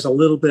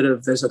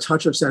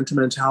touch of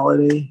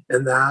sentimentality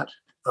in that,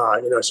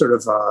 sort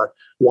of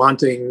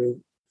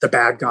wanting the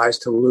bad guys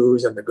to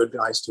lose and the good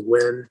guys to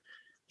win,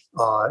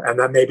 and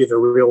that maybe the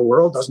real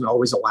world doesn't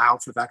always allow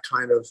for that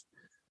kind of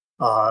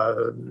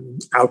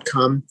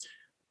outcome.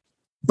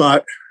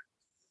 But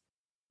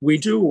we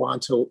do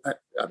want to,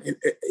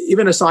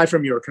 even aside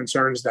from your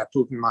concerns that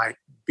Putin might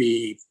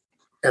be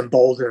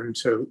emboldened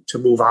to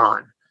move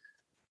on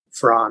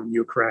from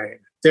Ukraine,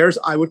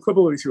 I would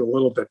quibble with you a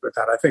little bit with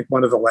that. I think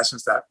one of the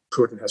lessons that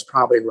Putin has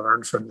probably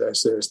learned from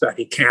this is that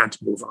he can't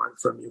move on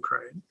from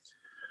Ukraine,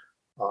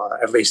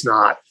 at least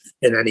not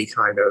in any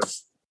kind of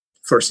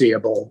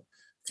foreseeable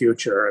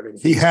future. I mean,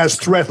 he has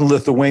threatened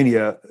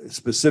Lithuania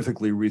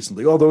specifically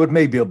recently, although it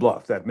may be a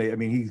bluff.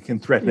 He can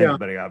threaten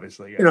anybody,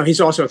 obviously. Yeah. He's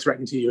also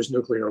threatened to use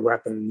nuclear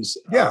weapons.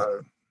 Yeah.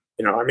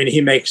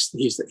 He makes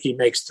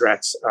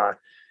threats.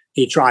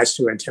 He tries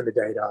to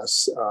intimidate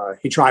us.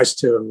 He tries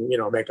to,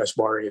 make us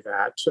worry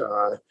that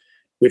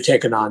we've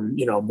taken on,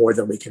 more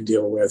than we can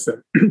deal with.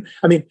 But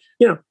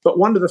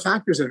one of the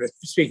factors in it,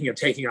 speaking of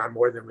taking on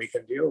more than we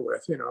can deal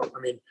with,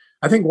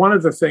 I think one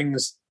of the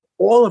things,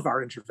 all of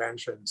our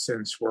interventions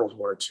since World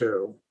War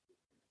II,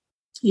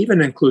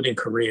 even including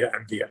Korea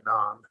and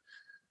Vietnam,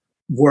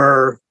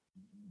 were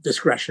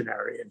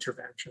discretionary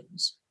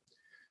interventions.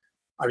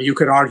 You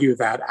could argue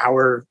that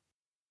our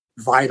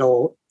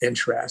vital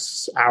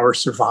interests, our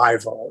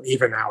survival,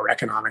 even our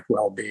economic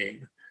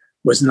well-being,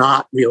 was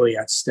not really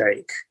at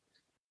stake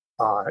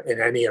in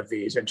any of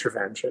these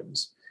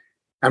interventions.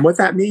 And what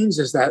that means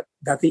is that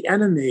the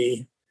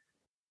enemy,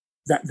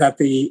 that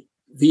the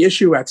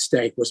issue at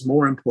stake was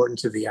more important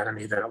to the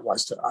enemy than it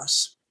was to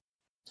us.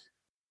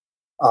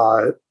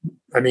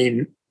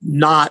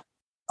 Not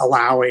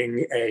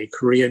allowing a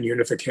Korean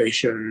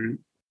unification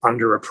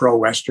under a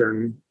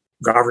pro-Western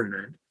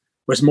government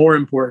was more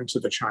important to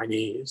the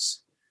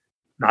Chinese,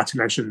 not to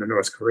mention the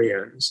North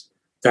Koreans,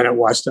 than it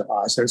was to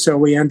us. And so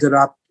we ended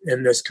up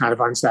in this kind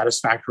of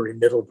unsatisfactory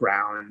middle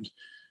ground,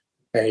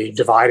 a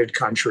divided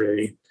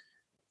country.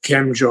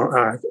 Kim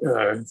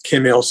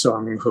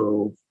Il-sung,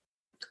 who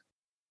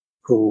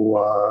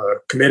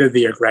committed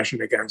the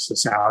aggression against the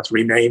South,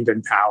 remained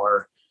in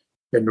power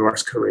in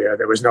North Korea.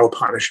 There was no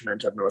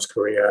punishment of North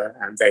Korea,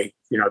 and they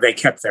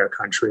kept their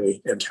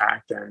country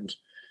intact, and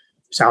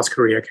South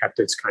Korea kept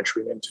its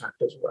country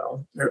intact as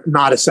well.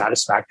 Not a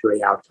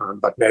satisfactory outcome,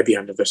 but maybe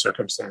under the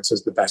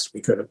circumstances, the best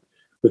we could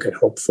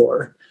hope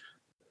for.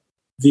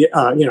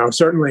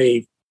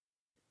 Certainly,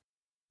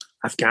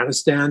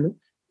 Afghanistan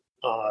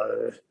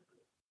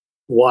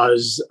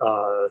was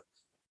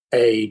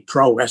a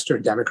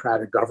pro-Western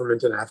democratic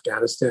government in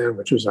Afghanistan,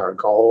 which was our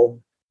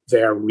goal.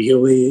 They're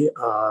really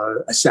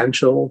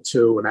essential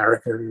to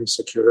American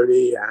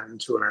security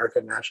and to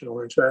American national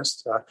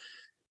interest.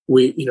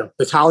 The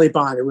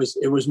Taliban,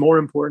 it was more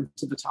important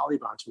to the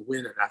Taliban to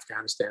win in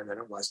Afghanistan than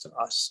it was to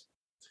us.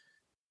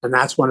 And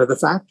that's one of the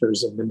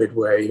factors in the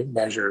Midway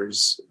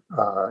measures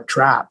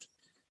trap.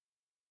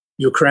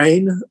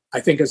 Ukraine, I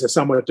think, is a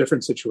somewhat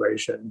different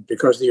situation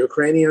because the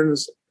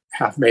Ukrainians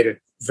have made it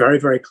very,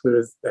 very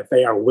clear that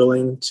they are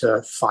willing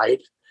to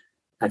fight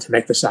and to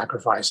make the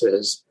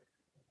sacrifices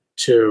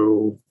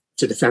to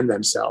defend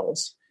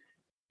themselves.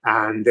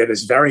 And it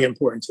is very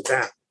important to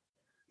them.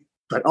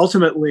 But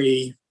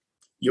ultimately,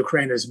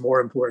 Ukraine is more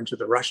important to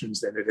the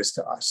Russians than it is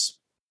to us.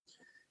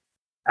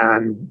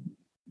 And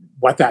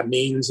what that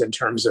means in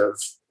terms of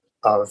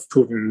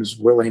Putin's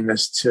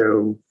willingness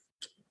to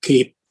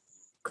keep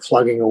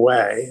plugging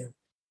away,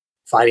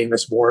 fighting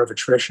this war of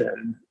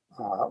attrition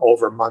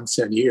over months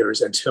and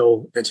years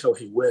until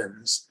he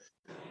wins,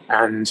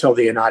 and until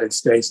the United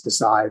States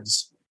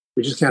decides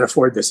we just can't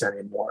afford this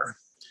anymore.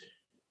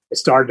 It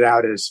started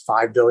out as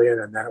 $5 billion,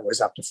 and then it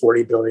was up to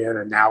 $40 billion,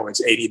 and now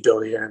it's $80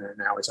 billion, and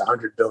now it's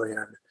 $100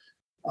 billion.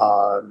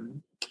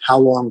 How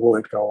long will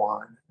it go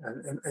on?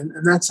 And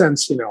in that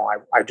sense,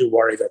 I do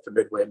worry that the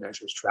Midway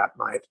measures trap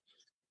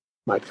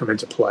might come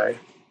into play.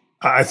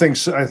 I think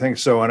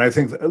so. And I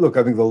think the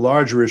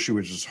larger issue,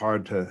 which is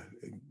hard to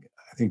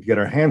get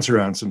our hands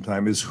around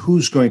sometime, is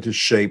who's going to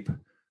shape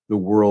the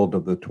world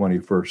of the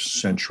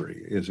 21st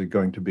century. Is it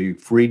going to be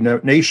free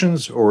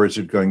nations, or is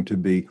it going to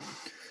be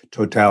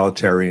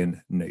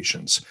totalitarian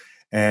nations?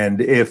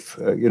 And if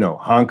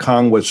Hong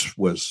Kong was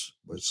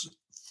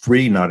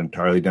free, not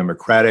entirely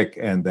democratic,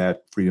 and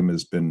that freedom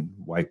has been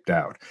wiped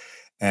out.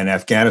 And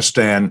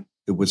Afghanistan,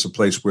 it was a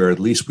place where at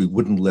least we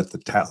wouldn't let the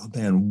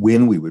Taliban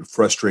win. We would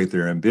frustrate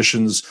their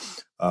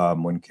ambitions.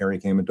 When Kerry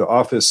came into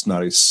office,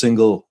 not a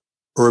single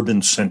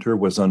urban center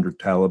was under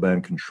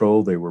Taliban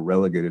control. They were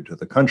relegated to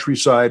the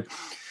countryside.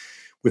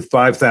 With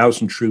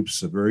 5,000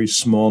 troops, a very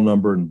small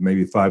number, and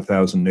maybe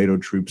 5,000 NATO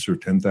troops or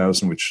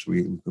 10,000, which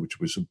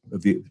was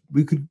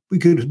we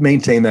could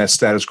maintain that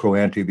status quo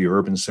ante. The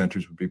urban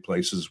centers would be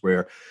places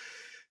where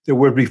there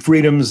would be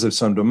freedoms of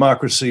some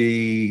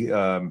democracy,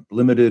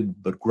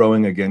 limited but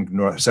growing. Again,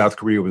 South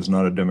Korea was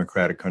not a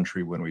democratic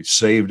country when we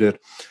saved it.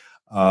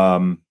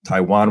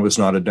 Taiwan was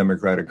not a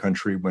democratic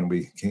country when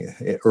we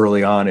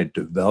early on. It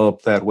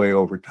developed that way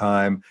over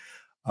time.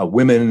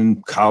 Women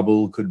in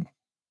Kabul could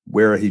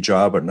wear a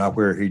hijab or not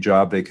wear a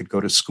hijab. They could go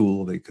to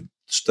school. They could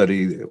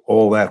study.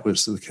 All that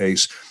was the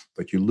case.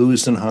 But you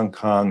lose in Hong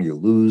Kong. You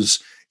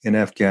lose in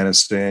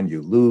Afghanistan.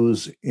 You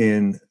lose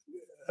in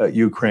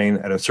Ukraine.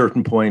 At a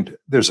certain point,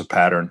 there's a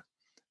pattern.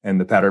 And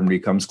the pattern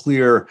becomes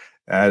clear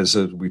as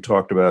we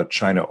talked about.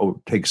 China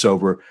takes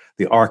over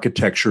the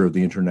architecture of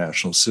the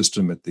international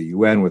system at the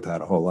UN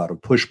without a whole lot of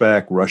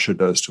pushback. Russia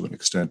does to an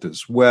extent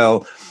as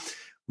well.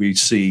 We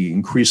see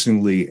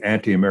increasingly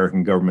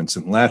anti-American governments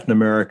in Latin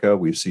America.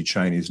 We see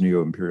Chinese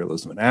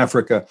neo-imperialism in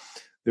Africa.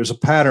 There's a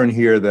pattern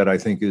here that I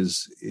think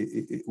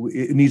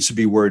it needs to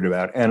be worried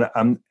about. And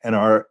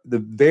the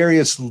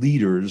various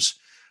leaders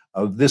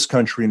of this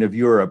country and of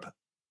Europe,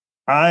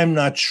 I'm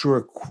not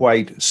sure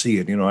quite see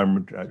it.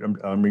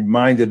 I'm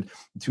reminded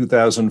in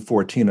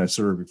 2014, I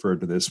sort of referred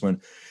to this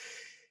when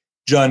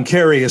John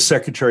Kerry, as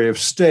Secretary of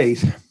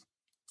State,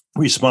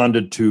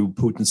 responded to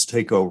Putin's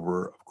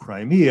takeover of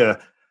Crimea.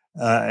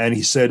 And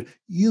he said,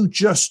 you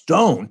just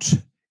don't,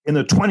 in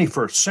the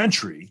 21st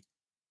century,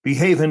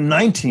 behave in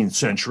 19th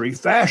century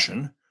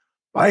fashion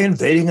by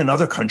invading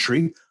another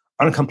country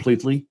on a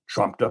completely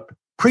trumped up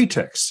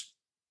pretext.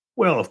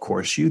 Well, of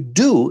course you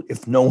do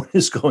if no one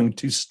is going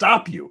to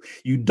stop you.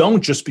 You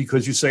don't just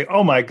because you say,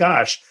 oh my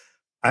gosh,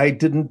 I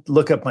didn't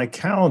look at my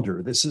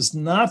calendar. This is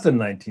not the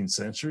 19th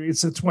century.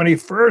 It's the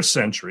 21st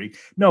century.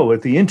 No,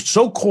 if the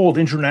so-called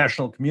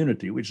international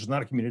community, which is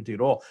not a community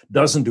at all,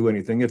 doesn't do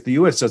anything, if the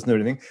U.S. doesn't do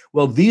anything,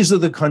 well, these are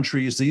the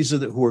countries,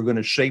 who are going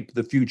to shape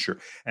the future.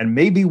 And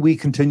maybe we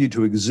continue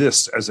to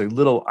exist as a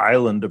little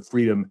island of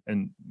freedom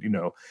and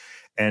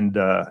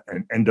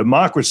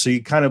democracy,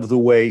 kind of the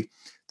way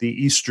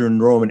the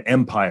Eastern Roman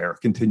Empire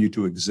continued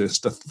to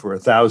exist for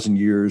 1,000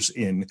 years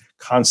in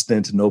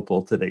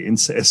Constantinople, today in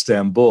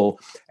Istanbul,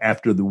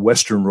 after the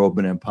Western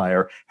Roman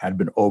Empire had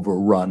been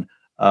overrun,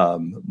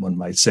 one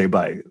might say,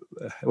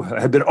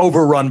 had been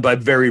overrun by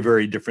very,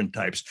 very different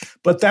types.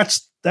 But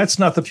that's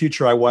not the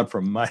future I want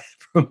from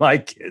my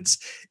kids.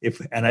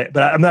 But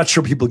I'm not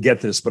sure people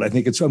get this, but I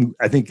think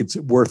it's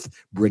worth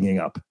bringing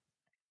up.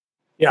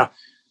 Yeah,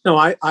 no,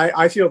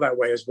 I feel that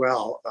way as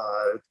well.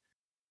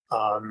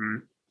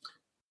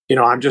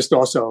 I'm just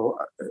also,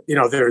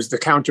 there's the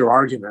counter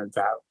argument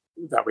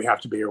that we have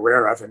to be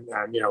aware of, and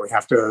we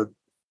have to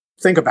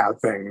think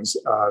about things.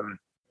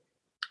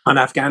 On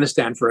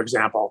Afghanistan, for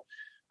example,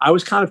 I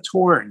was kind of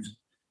torn,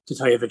 to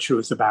tell you the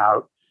truth,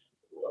 about.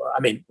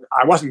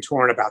 I wasn't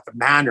torn about the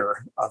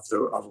manner of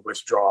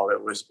withdrawal.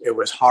 It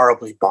was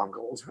horribly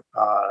bungled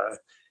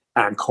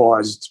and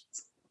caused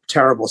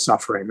terrible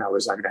suffering that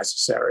was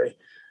unnecessary.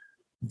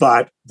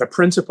 But the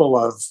principle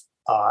of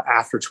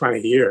after 20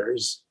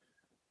 years.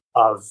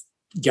 Of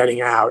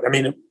getting out.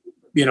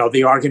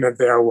 The argument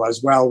there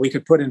was, well, we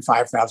could put in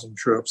 5,000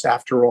 troops.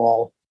 After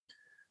all,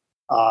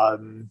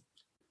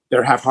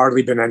 there have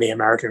hardly been any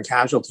American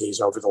casualties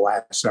over the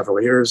last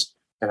several years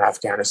in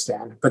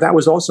Afghanistan. But that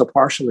was also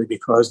partially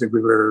because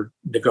we were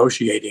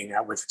negotiating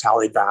with the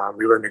Taliban.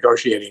 We were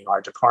negotiating our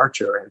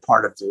departure. And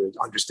part of the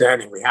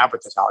understanding we had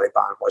with the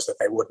Taliban was that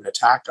they wouldn't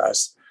attack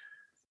us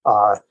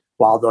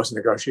while those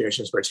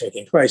negotiations were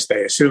taking place.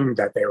 They assumed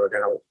that they were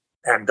going to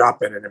end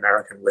up in an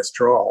American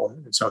withdrawal.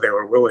 And so they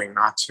were willing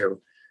not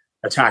to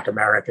attack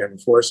American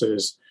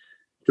forces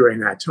during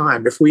that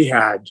time. If we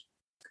had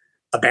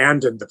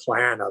abandoned the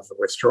plan of the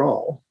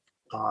withdrawal,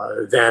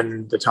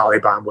 then the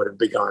Taliban would have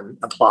begun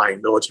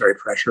applying military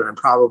pressure and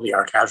probably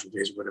our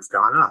casualties would have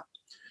gone up.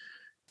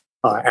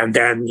 And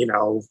then,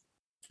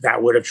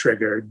 that would have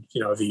triggered,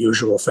 the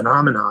usual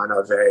phenomenon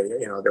of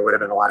there would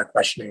have been a lot of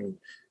questioning.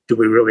 Do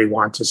we really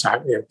want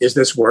to, is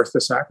this worth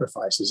the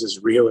sacrifice? Is this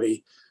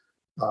really,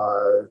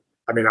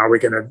 are we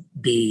going to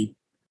be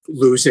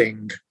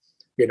losing,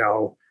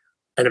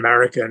 an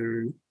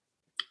American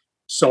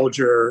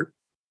soldier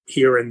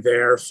here and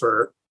there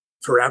for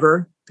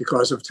forever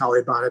because of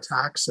Taliban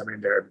attacks?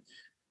 There are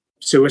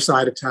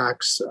suicide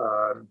attacks,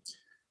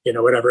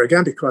 whatever.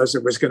 Again, because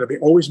it was going to be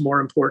always more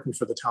important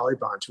for the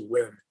Taliban to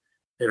win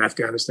in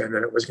Afghanistan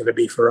than it was going to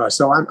be for us.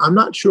 So I'm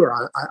not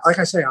sure. Like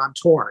I say, I'm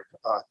torn.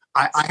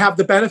 I have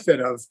the benefit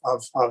of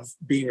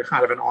being a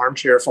kind of an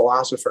armchair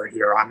philosopher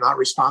here. I'm not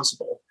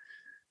responsible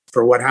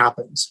for what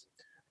happens.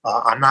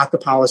 I'm not the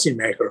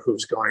policymaker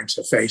who's going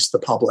to face the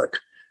public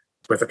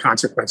the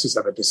consequences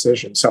of a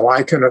decision. So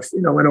I kind of,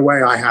 in a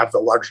way, I have the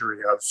luxury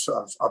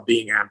of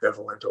being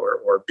ambivalent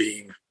or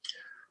being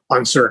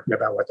uncertain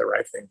about what the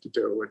right thing to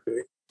do would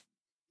be.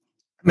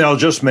 I'll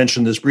just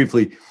mention this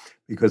briefly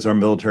because our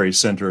military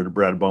center,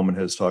 Brad Bowman,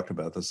 has talked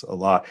about this a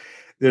lot.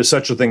 There's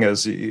such a thing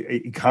as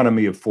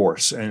economy of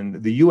force,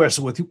 and the U.S.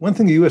 One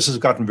thing the U.S. has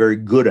gotten very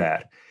good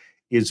at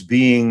is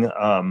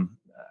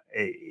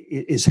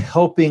is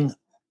helping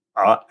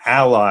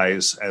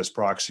allies as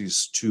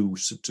proxies to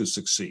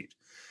succeed.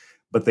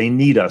 But they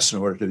need us in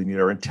order to. They need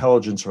our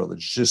intelligence, our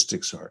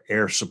logistics, our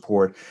air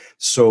support.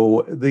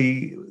 So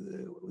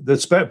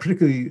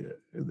particularly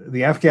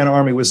the Afghan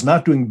army was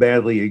not doing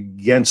badly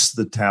against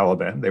the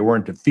Taliban. They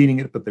weren't defeating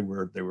it, but they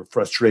were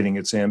frustrating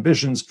its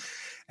ambitions.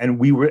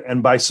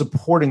 And by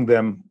supporting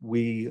them,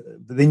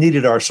 they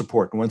needed our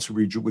support. And once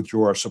we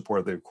withdrew our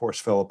support, they of course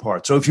fell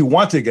apart. So if you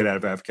want to get out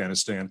of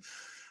Afghanistan,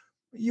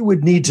 you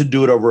would need to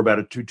do it over about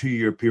a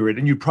two-year period,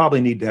 and you probably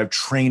need to have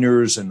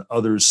trainers and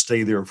others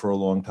stay there for a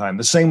long time.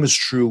 The same is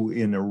true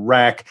in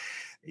Iraq.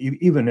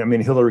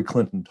 Hillary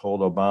Clinton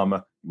told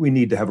Obama, we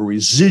need to have a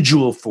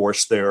residual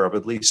force there of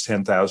at least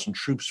 10,000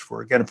 troops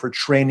for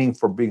training,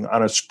 for being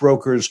honest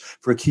brokers,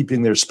 for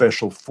keeping their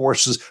special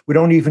forces. We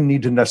don't even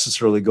need to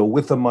necessarily go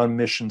with them on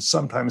missions.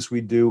 Sometimes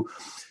we do,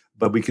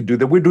 but we could do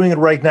that. We're doing it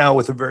right now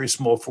with a very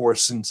small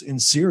force in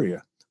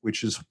Syria,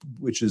 which is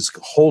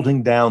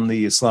holding down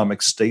the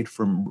Islamic State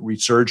from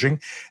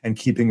resurging and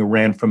keeping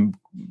Iran from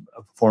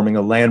forming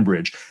a land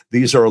bridge.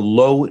 These are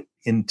low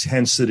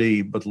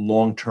intensity but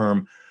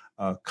long-term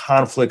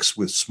conflicts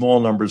with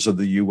small numbers of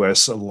the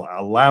U.S.,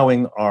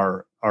 allowing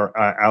our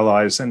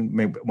allies and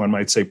maybe one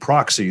might say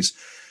proxies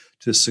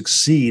to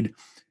succeed.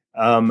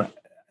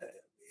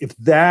 If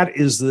that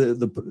is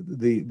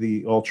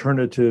the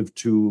alternative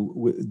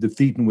to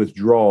defeat and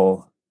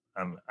withdrawal,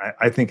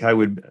 I think I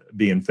would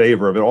be in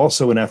favor of it.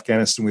 Also in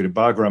Afghanistan, we have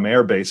Bagram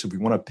Air Base. If we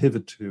want to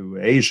pivot to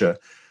Asia,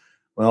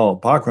 well,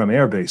 Bagram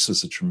Air Base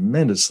is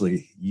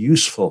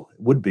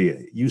would be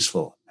a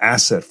useful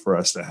asset for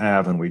us to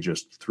have, and we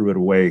just threw it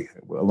away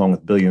along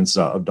with billions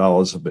of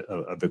dollars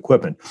of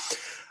equipment.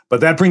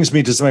 But that brings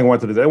me to something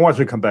I wanted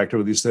to come back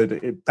to. You said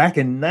back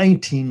in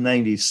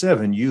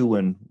 1997, you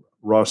and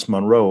Ross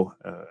Monroe,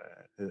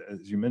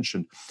 as you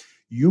mentioned,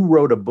 you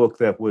wrote a book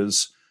that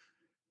was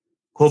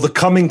called The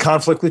Coming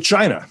Conflict with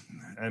China.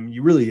 And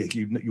you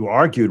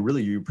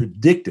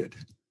predicted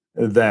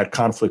that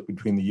conflict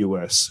between the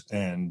U.S.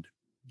 and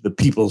the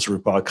People's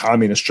Republic,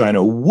 Communist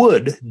China,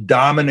 would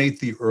dominate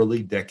the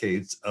early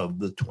decades of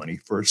the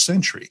 21st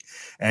century.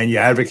 And you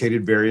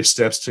advocated various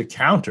steps to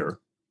counter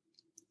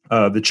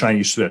the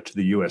Chinese threat to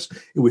the U.S.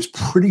 It was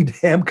pretty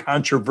damn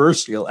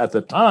controversial at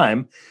the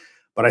time,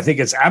 but I think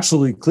it's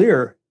absolutely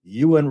clear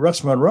you and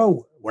Russ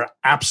Monroe were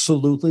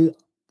absolutely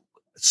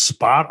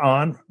spot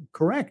on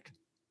correct.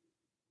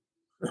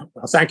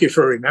 Well, thank you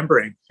for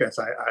remembering. Yes,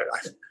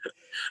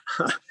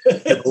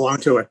 you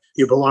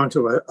belong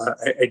to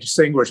a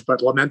distinguished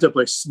but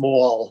lamentably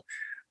small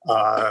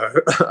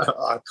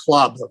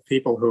club of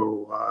people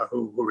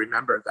who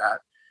remember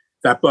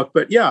that book.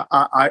 But yeah,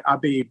 I'll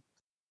be,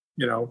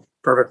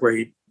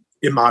 perfectly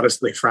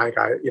immodestly frank.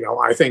 I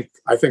think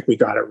we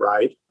got it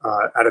right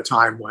at a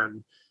time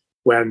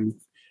when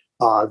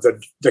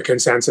the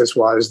consensus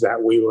was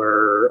that we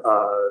were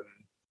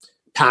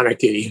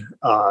panicky.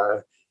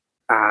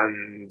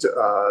 And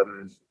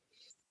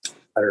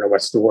I don't know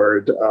what's the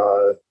word,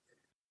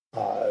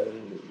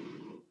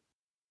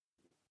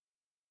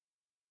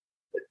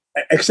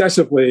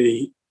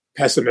 excessively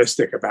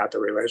pessimistic about the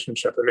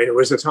relationship. I mean, it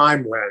was a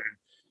time when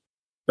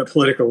the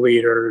political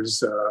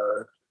leaders,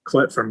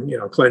 from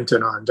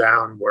Clinton on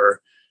down,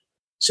 were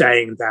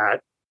saying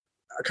that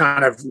a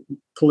kind of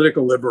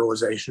political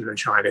liberalization in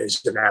China is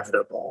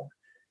inevitable.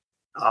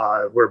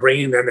 We're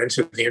bringing them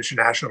into the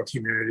international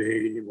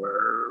community.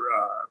 We're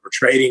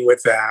trading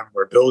with them.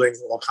 We're building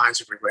all kinds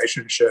of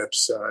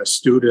relationships,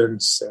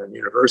 students and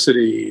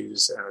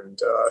universities, and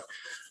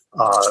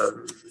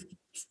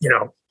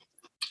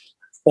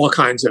all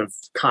kinds of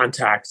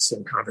contacts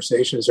and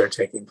conversations are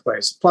taking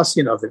place. Plus,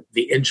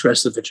 the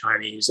interest of the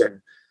Chinese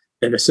in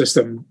a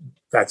system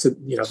that's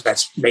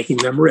making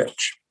them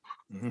rich.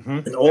 Mm-hmm.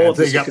 And all of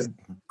this, if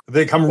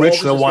they become rich,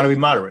 they'll want to be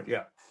moderate.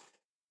 Yeah.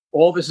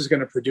 All this is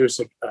going to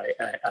produce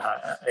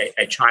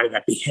a China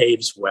that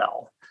behaves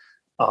well.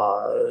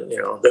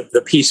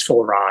 The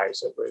peaceful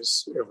rise, it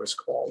was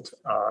called.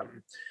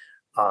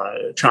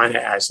 China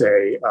as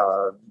a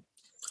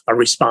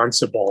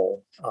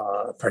responsible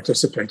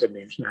participant in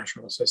the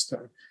international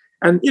system.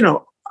 And,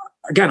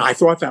 again, I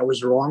thought that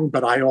was wrong,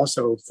 but I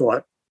also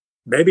thought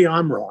maybe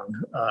I'm wrong.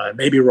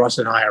 Maybe Ross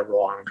and I are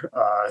wrong.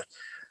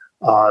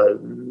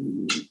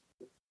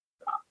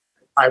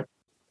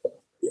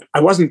 I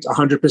wasn't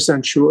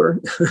 100%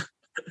 sure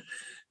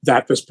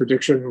that this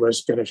prediction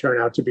was going to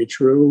turn out to be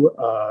true,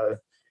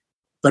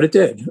 but it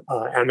did.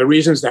 And the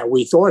reasons that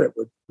we thought it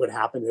would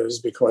happen is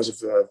because of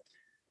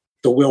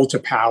the will to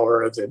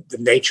power, the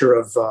nature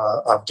of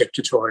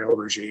dictatorial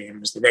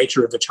regimes, the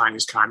nature of the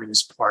Chinese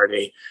Communist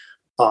Party,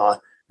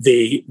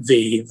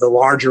 the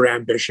larger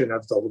ambition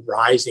of the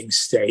rising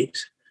state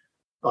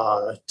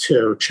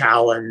to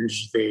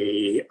challenge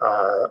the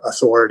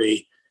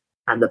authority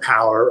and the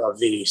power of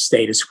the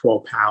status quo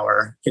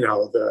power,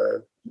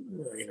 the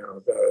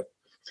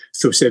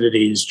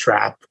Thucydides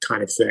trap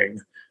kind of thing.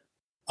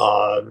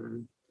 I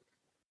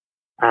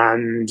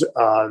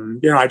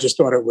just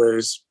thought it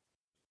was,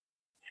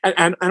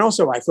 and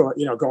also I thought,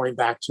 going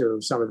back to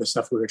some of the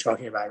stuff we were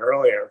talking about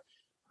earlier,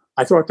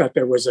 I thought that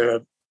there was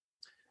a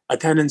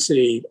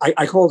tendency,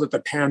 I called it the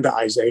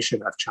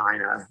pandaization of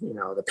China,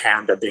 the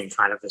panda being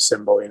kind of the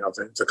symbol,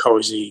 the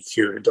cozy,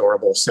 cute,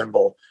 adorable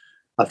symbol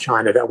of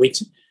China, that we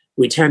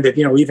tended,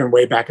 even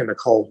way back in the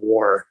Cold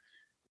War,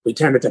 we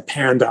tended to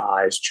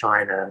pandaize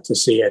China, to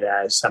see it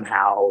as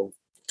somehow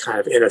kind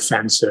of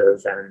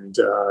inoffensive. And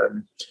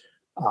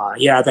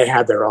they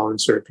had their own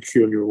sort of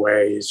peculiar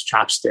ways,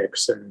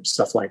 chopsticks and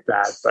stuff like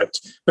that. But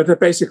that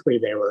basically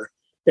they were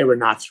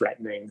not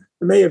threatening.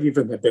 There may have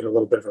even been a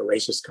little bit of a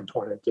racist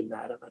component in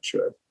that. I'm not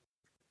sure.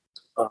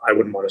 I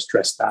wouldn't want to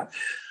stress that.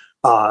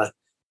 But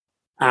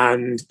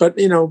in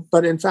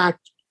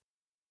fact,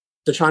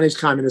 the Chinese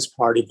Communist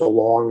Party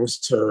belongs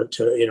to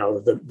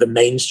the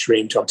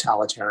mainstream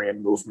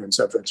totalitarian movements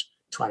of the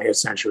 20th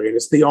century.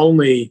 It's the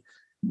only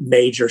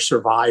major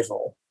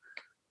survival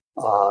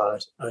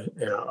of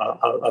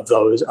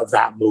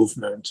that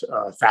movement,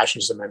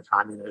 fascism and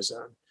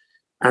communism,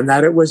 and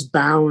that it was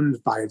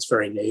bound by its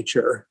very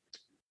nature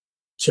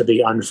to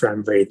be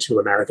unfriendly to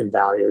American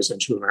values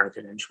and to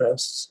American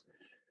interests.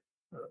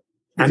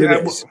 And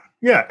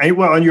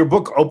and your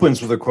book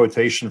opens with a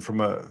quotation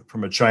from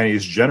a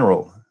Chinese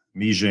general,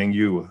 Mi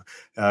Jingyu.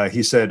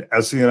 He said,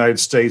 "As the United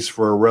States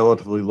for a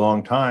relatively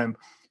long time,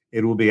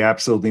 it will be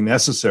absolutely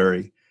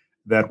necessary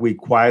that we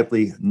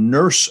quietly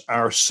nurse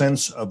our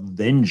sense of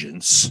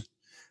vengeance.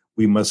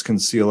 We must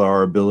conceal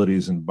our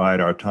abilities and bide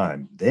our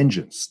time."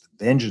 Vengeance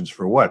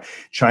for what?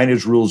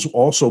 China's rulers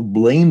also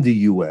blamed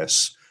the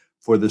U.S.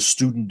 for the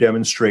student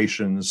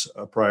demonstrations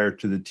prior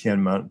to the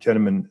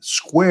Tiananmen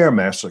Square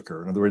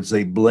massacre. In other words,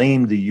 they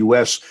blamed the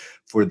U.S.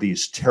 for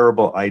these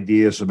terrible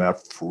ideas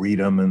about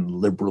freedom and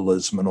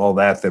liberalism and all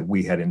that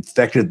we had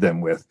infected them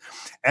with.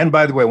 And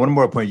by the way, one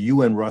more point,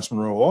 you and Ross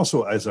Monroe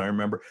also, as I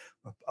remember,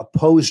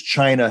 opposed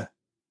China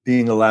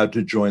being allowed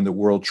to join the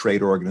World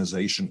Trade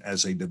Organization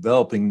as a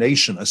developing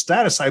nation, a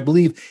status I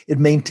believe it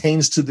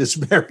maintains to this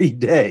very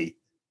day.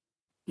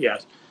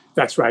 Yes,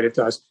 that's right, it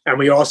does. And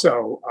we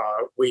also,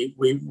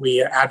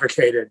 we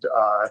advocated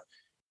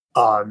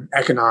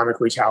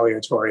economic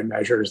retaliatory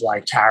measures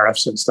like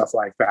tariffs and stuff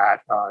like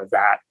that,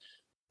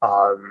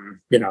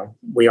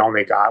 we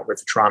only got with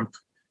the Trump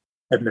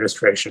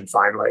administration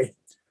finally.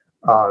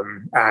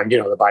 And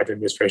the Biden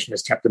administration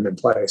has kept them in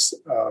place.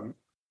 I'm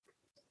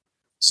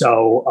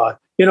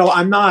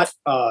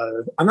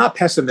not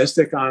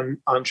pessimistic on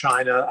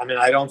China. I mean,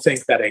 I don't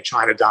think that a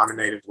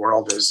China-dominated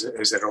world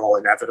is at all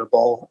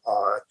inevitable.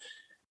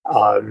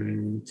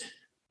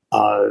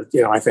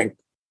 I think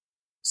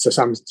to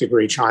some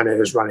degree China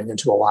is running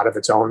into a lot of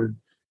its own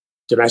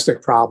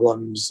domestic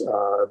problems.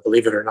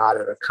 Believe it or not,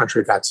 in a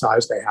country that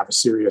size, they have a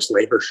serious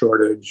labor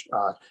shortage.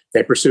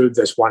 They pursued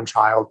this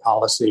one-child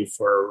policy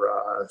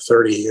for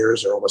 30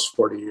 years or almost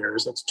 40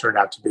 years. It's turned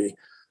out to be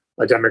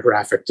a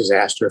demographic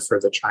disaster for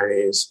the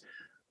Chinese.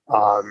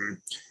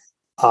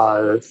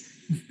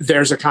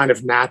 There's a kind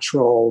of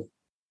natural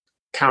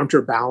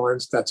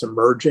counterbalance that's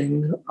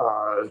emerging,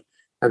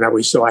 and that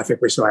I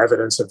think we saw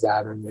evidence of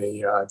that in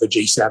the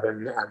G7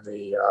 and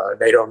the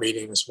NATO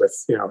meetings with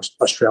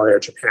Australia,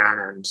 Japan,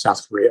 and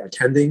South Korea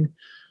attending.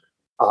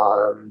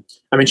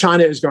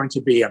 China is going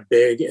to be a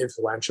big,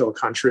 influential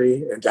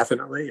country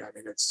indefinitely. I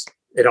mean,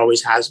 it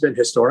always has been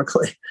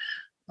historically.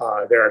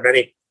 There are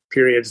many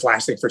periods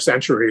lasting for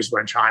centuries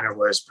when China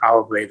was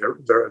probably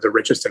the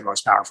richest and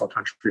most powerful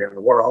country in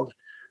the world.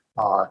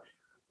 I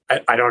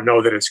don't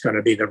know that it's going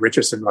to be the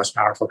richest and most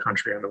powerful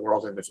country in the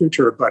world in the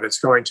future, but it's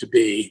going to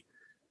be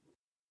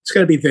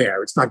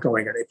there. It's not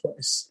going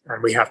anyplace,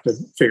 and we have to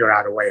figure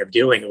out a way of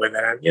dealing with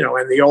it. And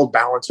and the old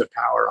balance of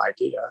power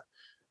idea,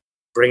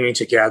 bringing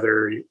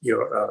together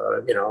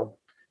the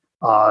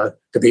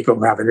people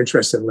who have an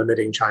interest in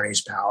limiting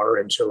Chinese power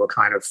into a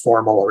kind of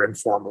formal or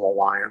informal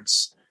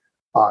alliance.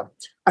 I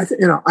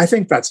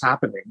think that's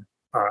happening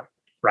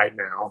right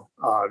now.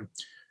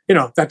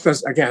 That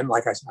does, again,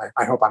 like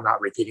I hope I'm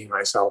not repeating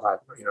myself.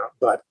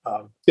 But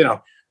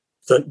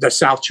the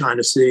South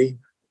China Sea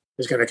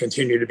is going to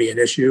continue to be an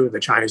issue. The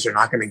Chinese are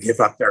not going to give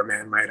up their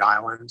man-made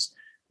islands.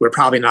 We're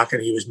probably not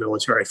going to use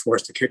military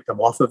force to kick them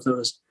off of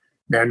those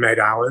man-made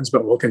islands,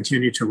 but we'll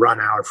continue to run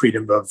our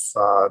freedom of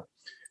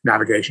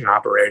navigation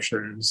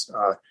operations.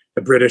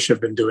 The British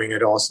have been doing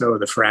it also,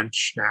 the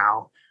French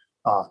now.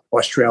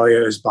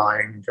 Australia is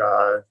buying,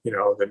 the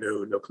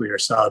new nuclear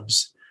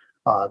subs.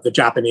 The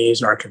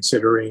Japanese are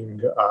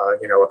considering,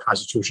 a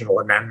constitutional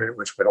amendment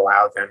which would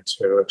allow them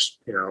to,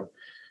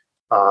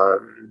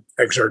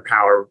 exert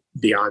power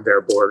beyond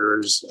their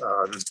borders.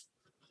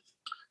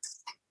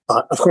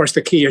 Of course,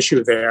 the key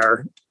issue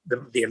there,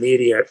 the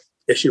immediate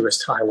issue is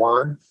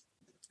Taiwan.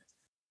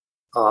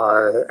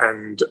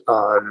 And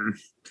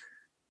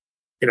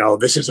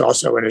this is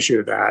also an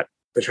issue that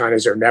the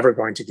Chinese are never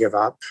going to give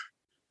up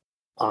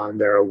on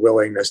their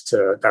willingness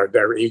to,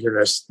 their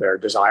eagerness, their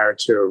desire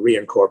to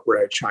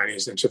reincorporate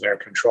Chinese into their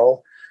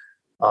control.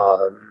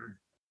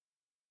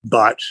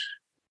 But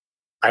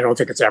I don't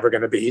think it's ever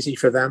going to be easy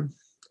for them.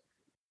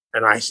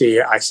 And I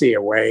see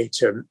a way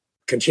to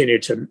continue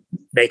to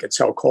make it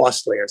so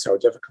costly and so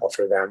difficult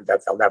for them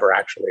that they'll never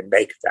actually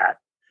make that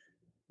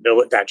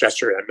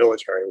gesture in a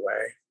military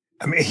way.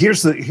 I mean,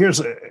 here's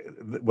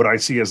what I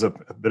see as a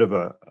bit of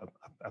a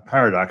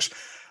paradox.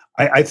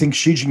 I think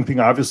Xi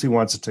Jinping obviously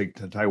wants to take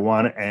to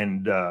Taiwan,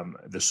 and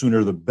the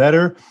sooner the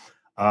better.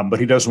 But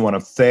he doesn't want to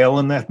fail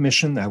in that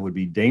mission. That would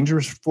be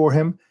dangerous for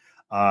him.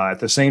 At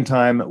the same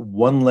time,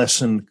 one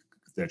lesson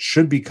that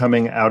should be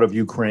coming out of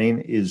Ukraine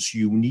is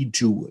we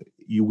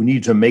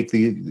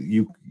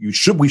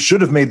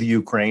should have made the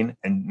Ukraine,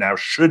 and now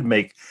should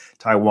make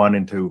Taiwan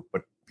into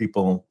what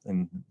people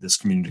in this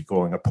community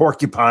calling a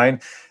porcupine,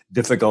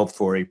 difficult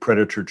for a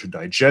predator to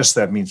digest.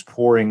 That means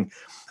pouring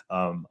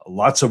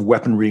lots of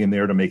weaponry in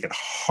there to make it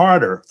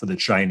harder for the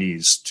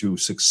Chinese to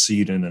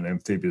succeed in an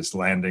amphibious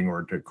landing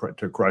or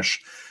to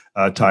crush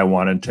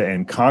Taiwan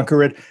and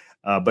conquer it.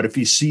 But if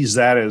he sees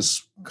that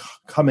as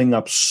coming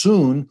up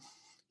soon,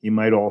 he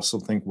might also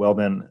think, well,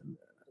 then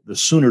the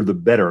sooner the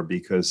better,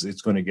 because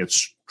it's going to get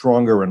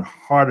stronger and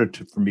harder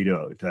for me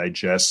to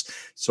digest.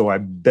 So I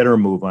better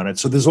move on it.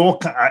 So there's all,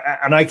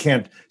 and I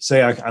can't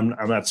say I'm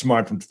not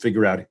smart to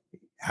figure out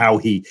how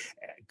he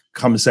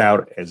comes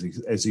out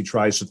as he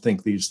tries to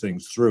think these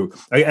things through.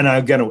 And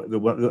again,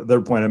 the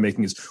other point I'm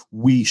making is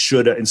we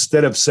should,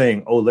 instead of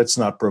saying, oh, let's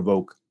not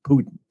provoke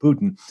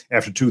Putin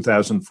after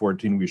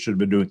 2014, we should have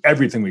been doing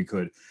everything we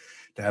could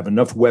to have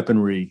enough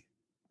weaponry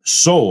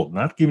sold,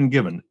 not even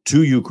given,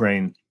 to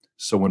Ukraine.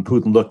 So when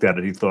Putin looked at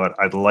it, he thought,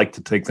 I'd like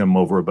to take them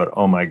over, but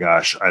oh my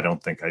gosh, I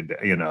don't think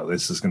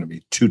this is going to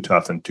be too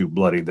tough and too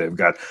bloody.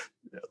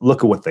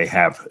 Look at what they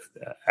have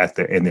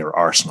in their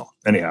arsenal.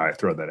 Anyhow, I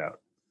throw that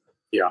out.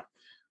 Yeah.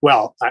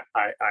 Well, I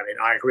mean,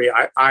 I agree.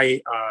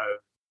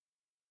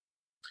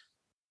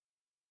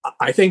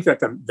 I think that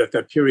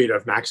the period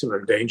of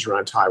maximum danger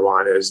on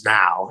Taiwan is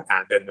now,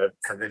 and then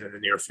in the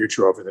near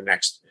future over the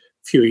next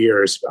few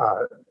years.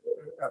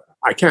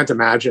 I can't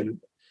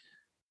imagine.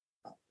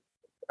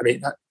 I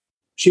mean,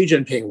 Xi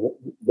Jinping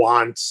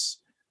wants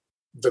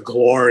the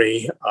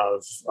glory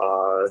of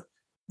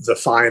the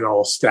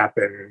final step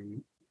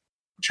in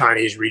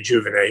Chinese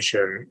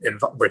rejuvenation, and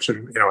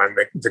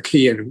the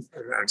key and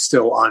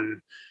still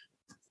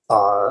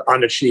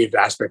unachieved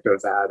aspect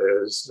of that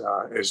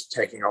is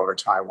taking over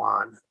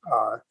Taiwan.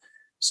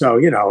 So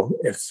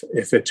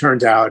if it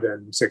turns out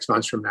in 6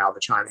 months from now the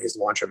Chinese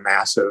launch a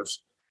massive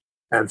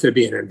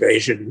amphibian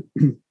invasion,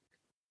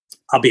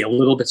 I'll be a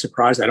little bit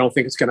surprised. I don't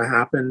think it's going to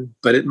happen,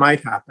 but it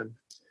might happen.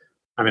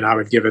 I mean, I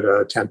would give it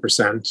a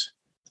 10%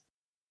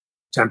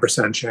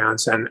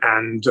 chance, and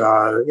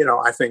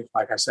I think,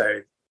 like I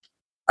say,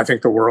 I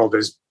think the world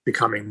is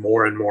becoming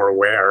more and more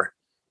aware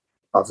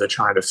of the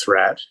China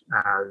threat,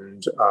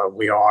 and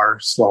we are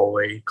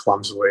slowly,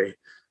 clumsily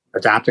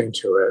adapting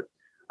to it.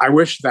 I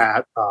wish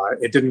that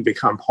it didn't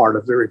become part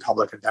of the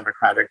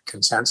Republican-Democratic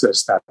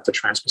consensus that the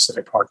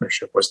Trans-Pacific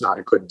Partnership was not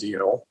a good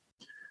deal.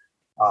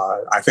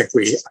 I think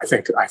we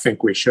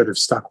should have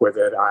stuck with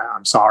it.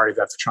 I'm sorry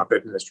that the Trump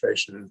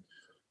administration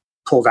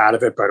pulled out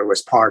of it, but it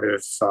was part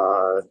of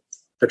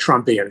the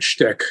Trumpian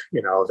shtick,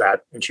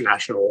 that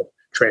international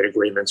trade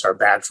agreements are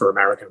bad for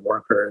American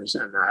workers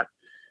and that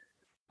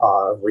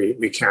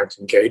we can't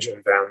engage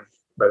in them,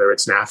 whether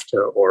it's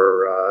NAFTA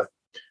or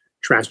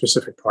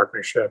Trans-Pacific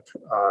Partnership.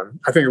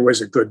 I think it was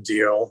a good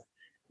deal,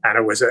 and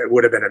it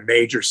would have been a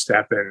major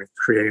step in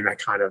creating that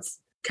kind of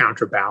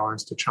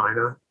counterbalance to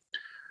China.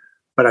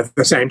 But at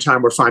the same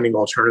time, we're finding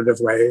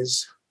alternative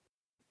ways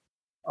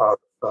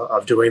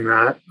of doing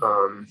that.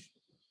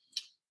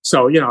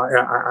 So,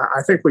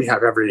 I think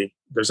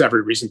there's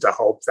every reason to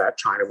hope that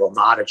China will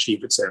not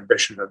achieve its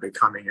ambition of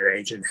becoming an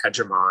Asian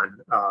hegemon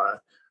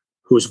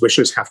whose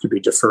wishes have to be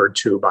deferred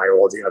to by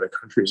all the other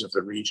countries of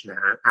the region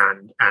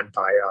and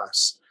by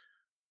us.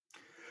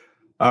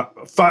 All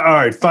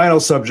right, final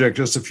subject,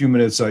 just a few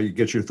minutes, you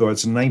get your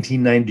thoughts. In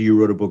 1990, you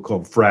wrote a book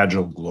called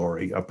Fragile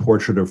Glory, a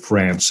portrait of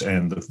France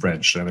and the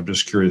French. And I'm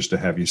just curious to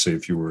have you say a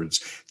few words.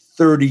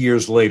 30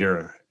 years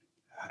later,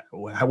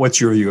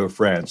 what's your view of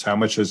France? How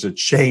much has it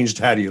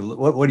changed?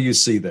 What do you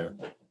see there?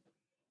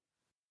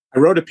 I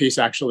wrote a piece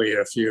actually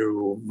a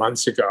few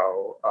months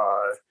ago.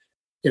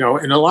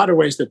 In a lot of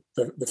ways that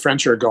the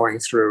French are going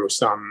through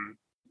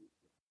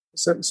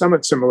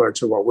somewhat similar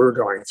to what we're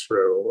going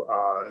through,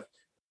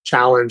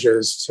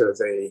 challenges to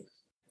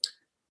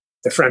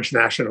the French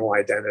national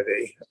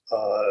identity.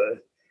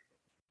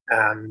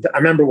 And I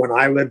remember when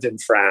I lived in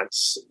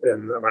France,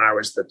 when I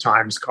was the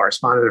Times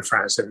correspondent in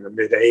France in the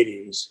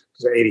mid-'80s,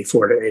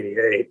 84 to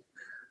 88,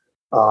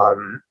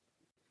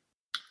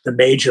 the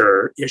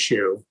major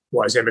issue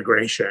was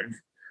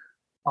immigration,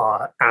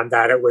 and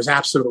that it was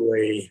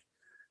absolutely,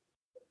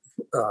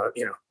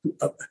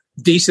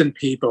 decent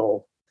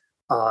people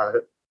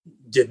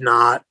did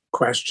not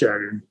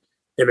question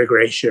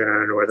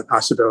immigration or the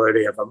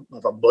possibility of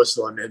a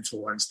Muslim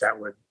influence that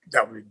would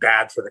be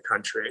bad for the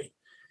country.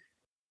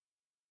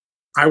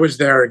 I was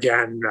there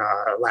again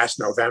last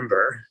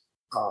November,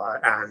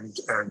 and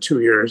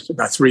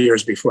about 3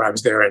 years before I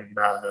was there in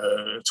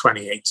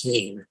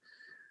 2018,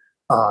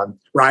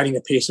 writing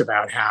a piece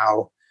about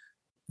how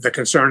the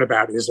concern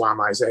about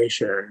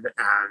Islamization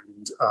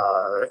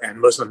and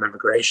Muslim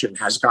immigration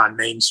has gone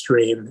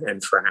mainstream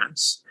in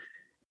France,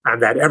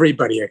 and that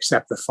everybody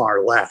except the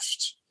far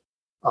left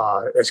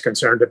is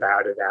concerned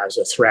about it as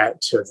a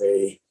threat to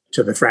the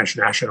French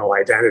national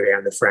identity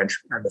and the French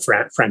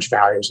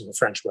values and the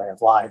French way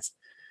of life.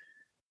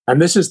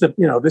 And this is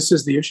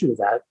the issue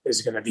that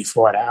is going to be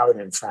fought out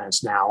in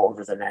France now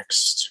over the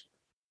next,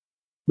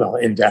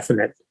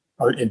 indefinite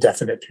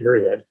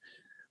period.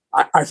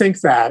 I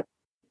think that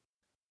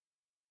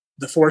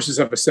the forces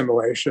of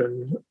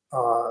assimilation,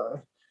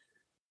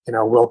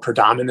 will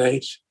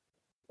predominate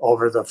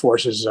over the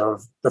forces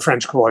of, the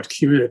French call it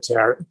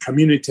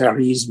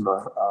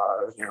communautarisme,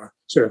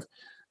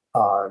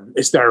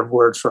 it's their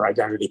word for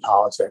identity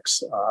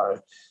politics.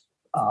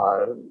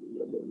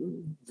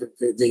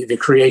 The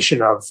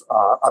creation of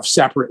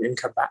separate,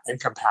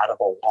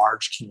 incompatible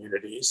large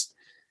communities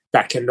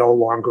that can no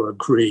longer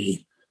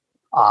agree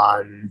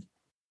on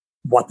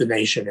what the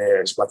nation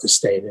is, what the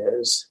state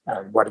is,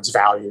 and what its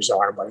values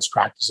are, and what its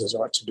practices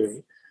ought to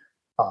be.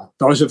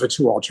 Those are the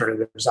two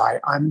alternatives.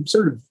 I'm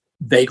sort of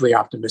vaguely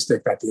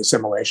optimistic that the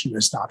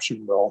assimilationist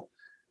option will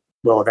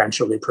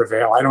eventually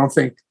prevail. I don't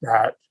think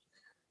that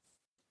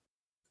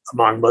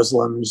among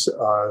Muslims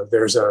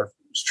there's a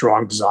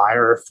strong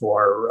desire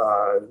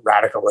for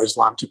radical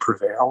Islam to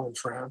prevail in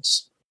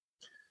France.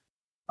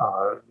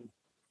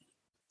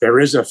 There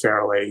is a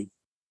fairly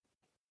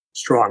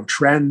strong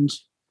trend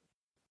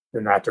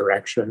in that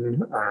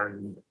direction,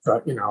 and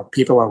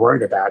people are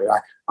worried about it.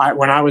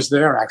 When I was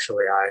there,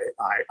 actually,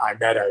 I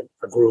met a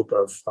group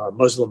of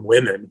Muslim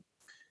women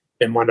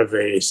in one of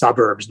the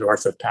suburbs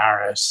north of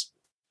Paris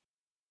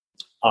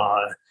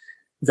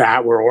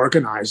that were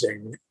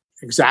organizing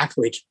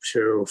exactly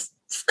to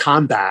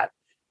combat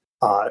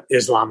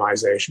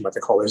Islamization, what they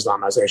call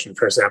Islamization.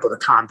 For example, to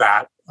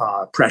combat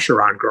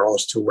pressure on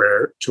girls to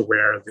wear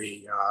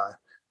the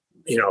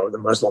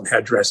Muslim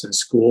headdress in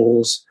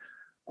schools.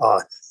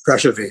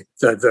 Pressure the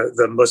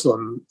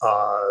Muslim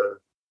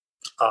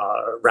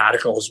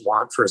radicals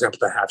want, for example,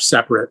 to have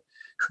separate,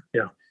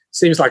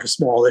 seems like a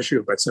small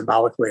issue, but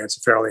symbolically it's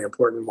a fairly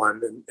important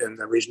one in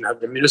the region.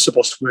 The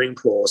municipal swimming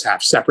pools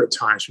have separate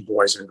times for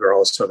boys and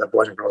girls so that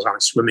boys and girls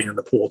aren't swimming in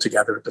the pool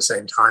together at the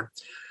same time.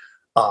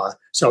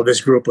 So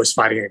this group was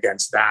fighting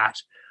against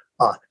that.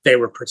 They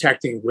were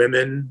protecting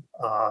women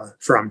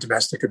from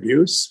domestic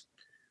abuse.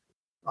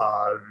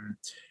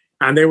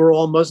 And they were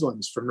all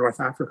Muslims from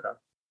North Africa.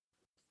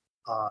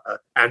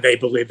 And they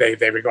believed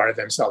they regarded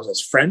themselves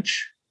as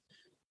French.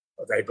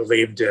 They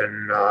believed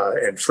in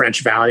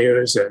French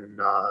values and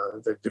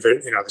the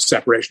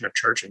separation of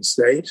church and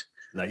state.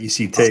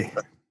 Laïcité.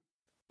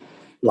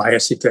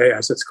 Laïcité,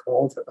 as it's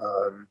called.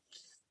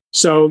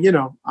 So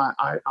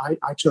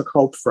I took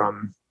hope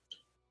from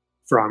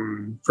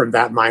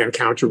that, my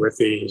encounter with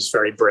these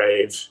very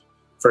brave,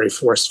 very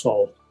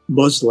forceful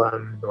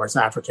Muslim North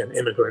African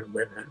immigrant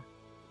women,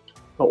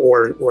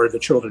 or the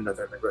children of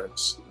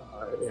immigrants.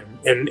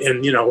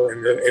 In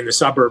the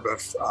suburb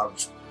of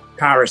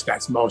Paris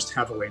that's most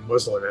heavily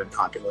Muslim in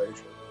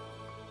population.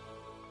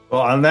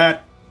 Well, on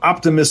that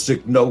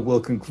optimistic note, we'll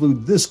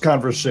conclude this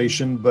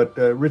conversation. But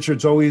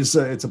Richard,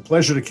 it's a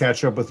pleasure to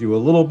catch up with you a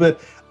little bit.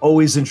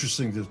 Always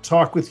interesting to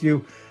talk with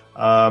you.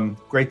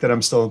 Great that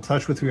I'm still in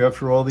touch with you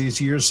after all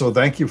these years. So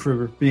thank you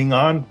for being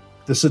on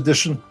this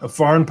edition of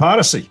Foreign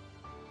Policy.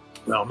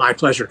 Well, my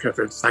pleasure,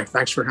 Clifford.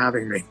 Thanks for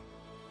having me.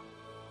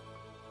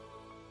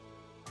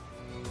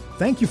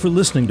 Thank you for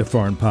listening to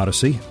Foreign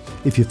Policy.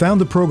 If you found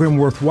the program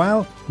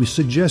worthwhile, we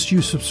suggest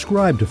you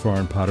subscribe to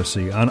Foreign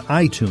Policy on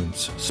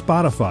iTunes,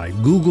 Spotify,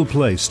 Google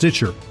Play,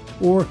 Stitcher,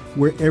 or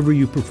wherever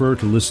you prefer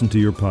to listen to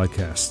your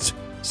podcasts.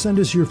 Send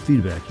us your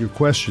feedback, your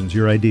questions,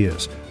 your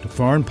ideas to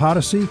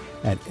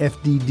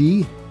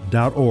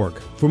foreignpolicy@fdd.org.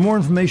 For more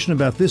information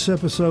about this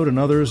episode and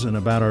others and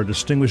about our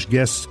distinguished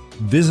guests,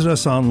 visit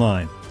us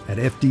online at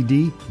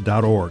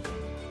fdd.org.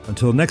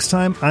 Until next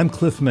time, I'm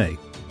Cliff May,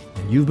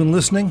 and you've been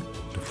listening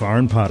to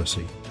Foreign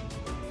Policy.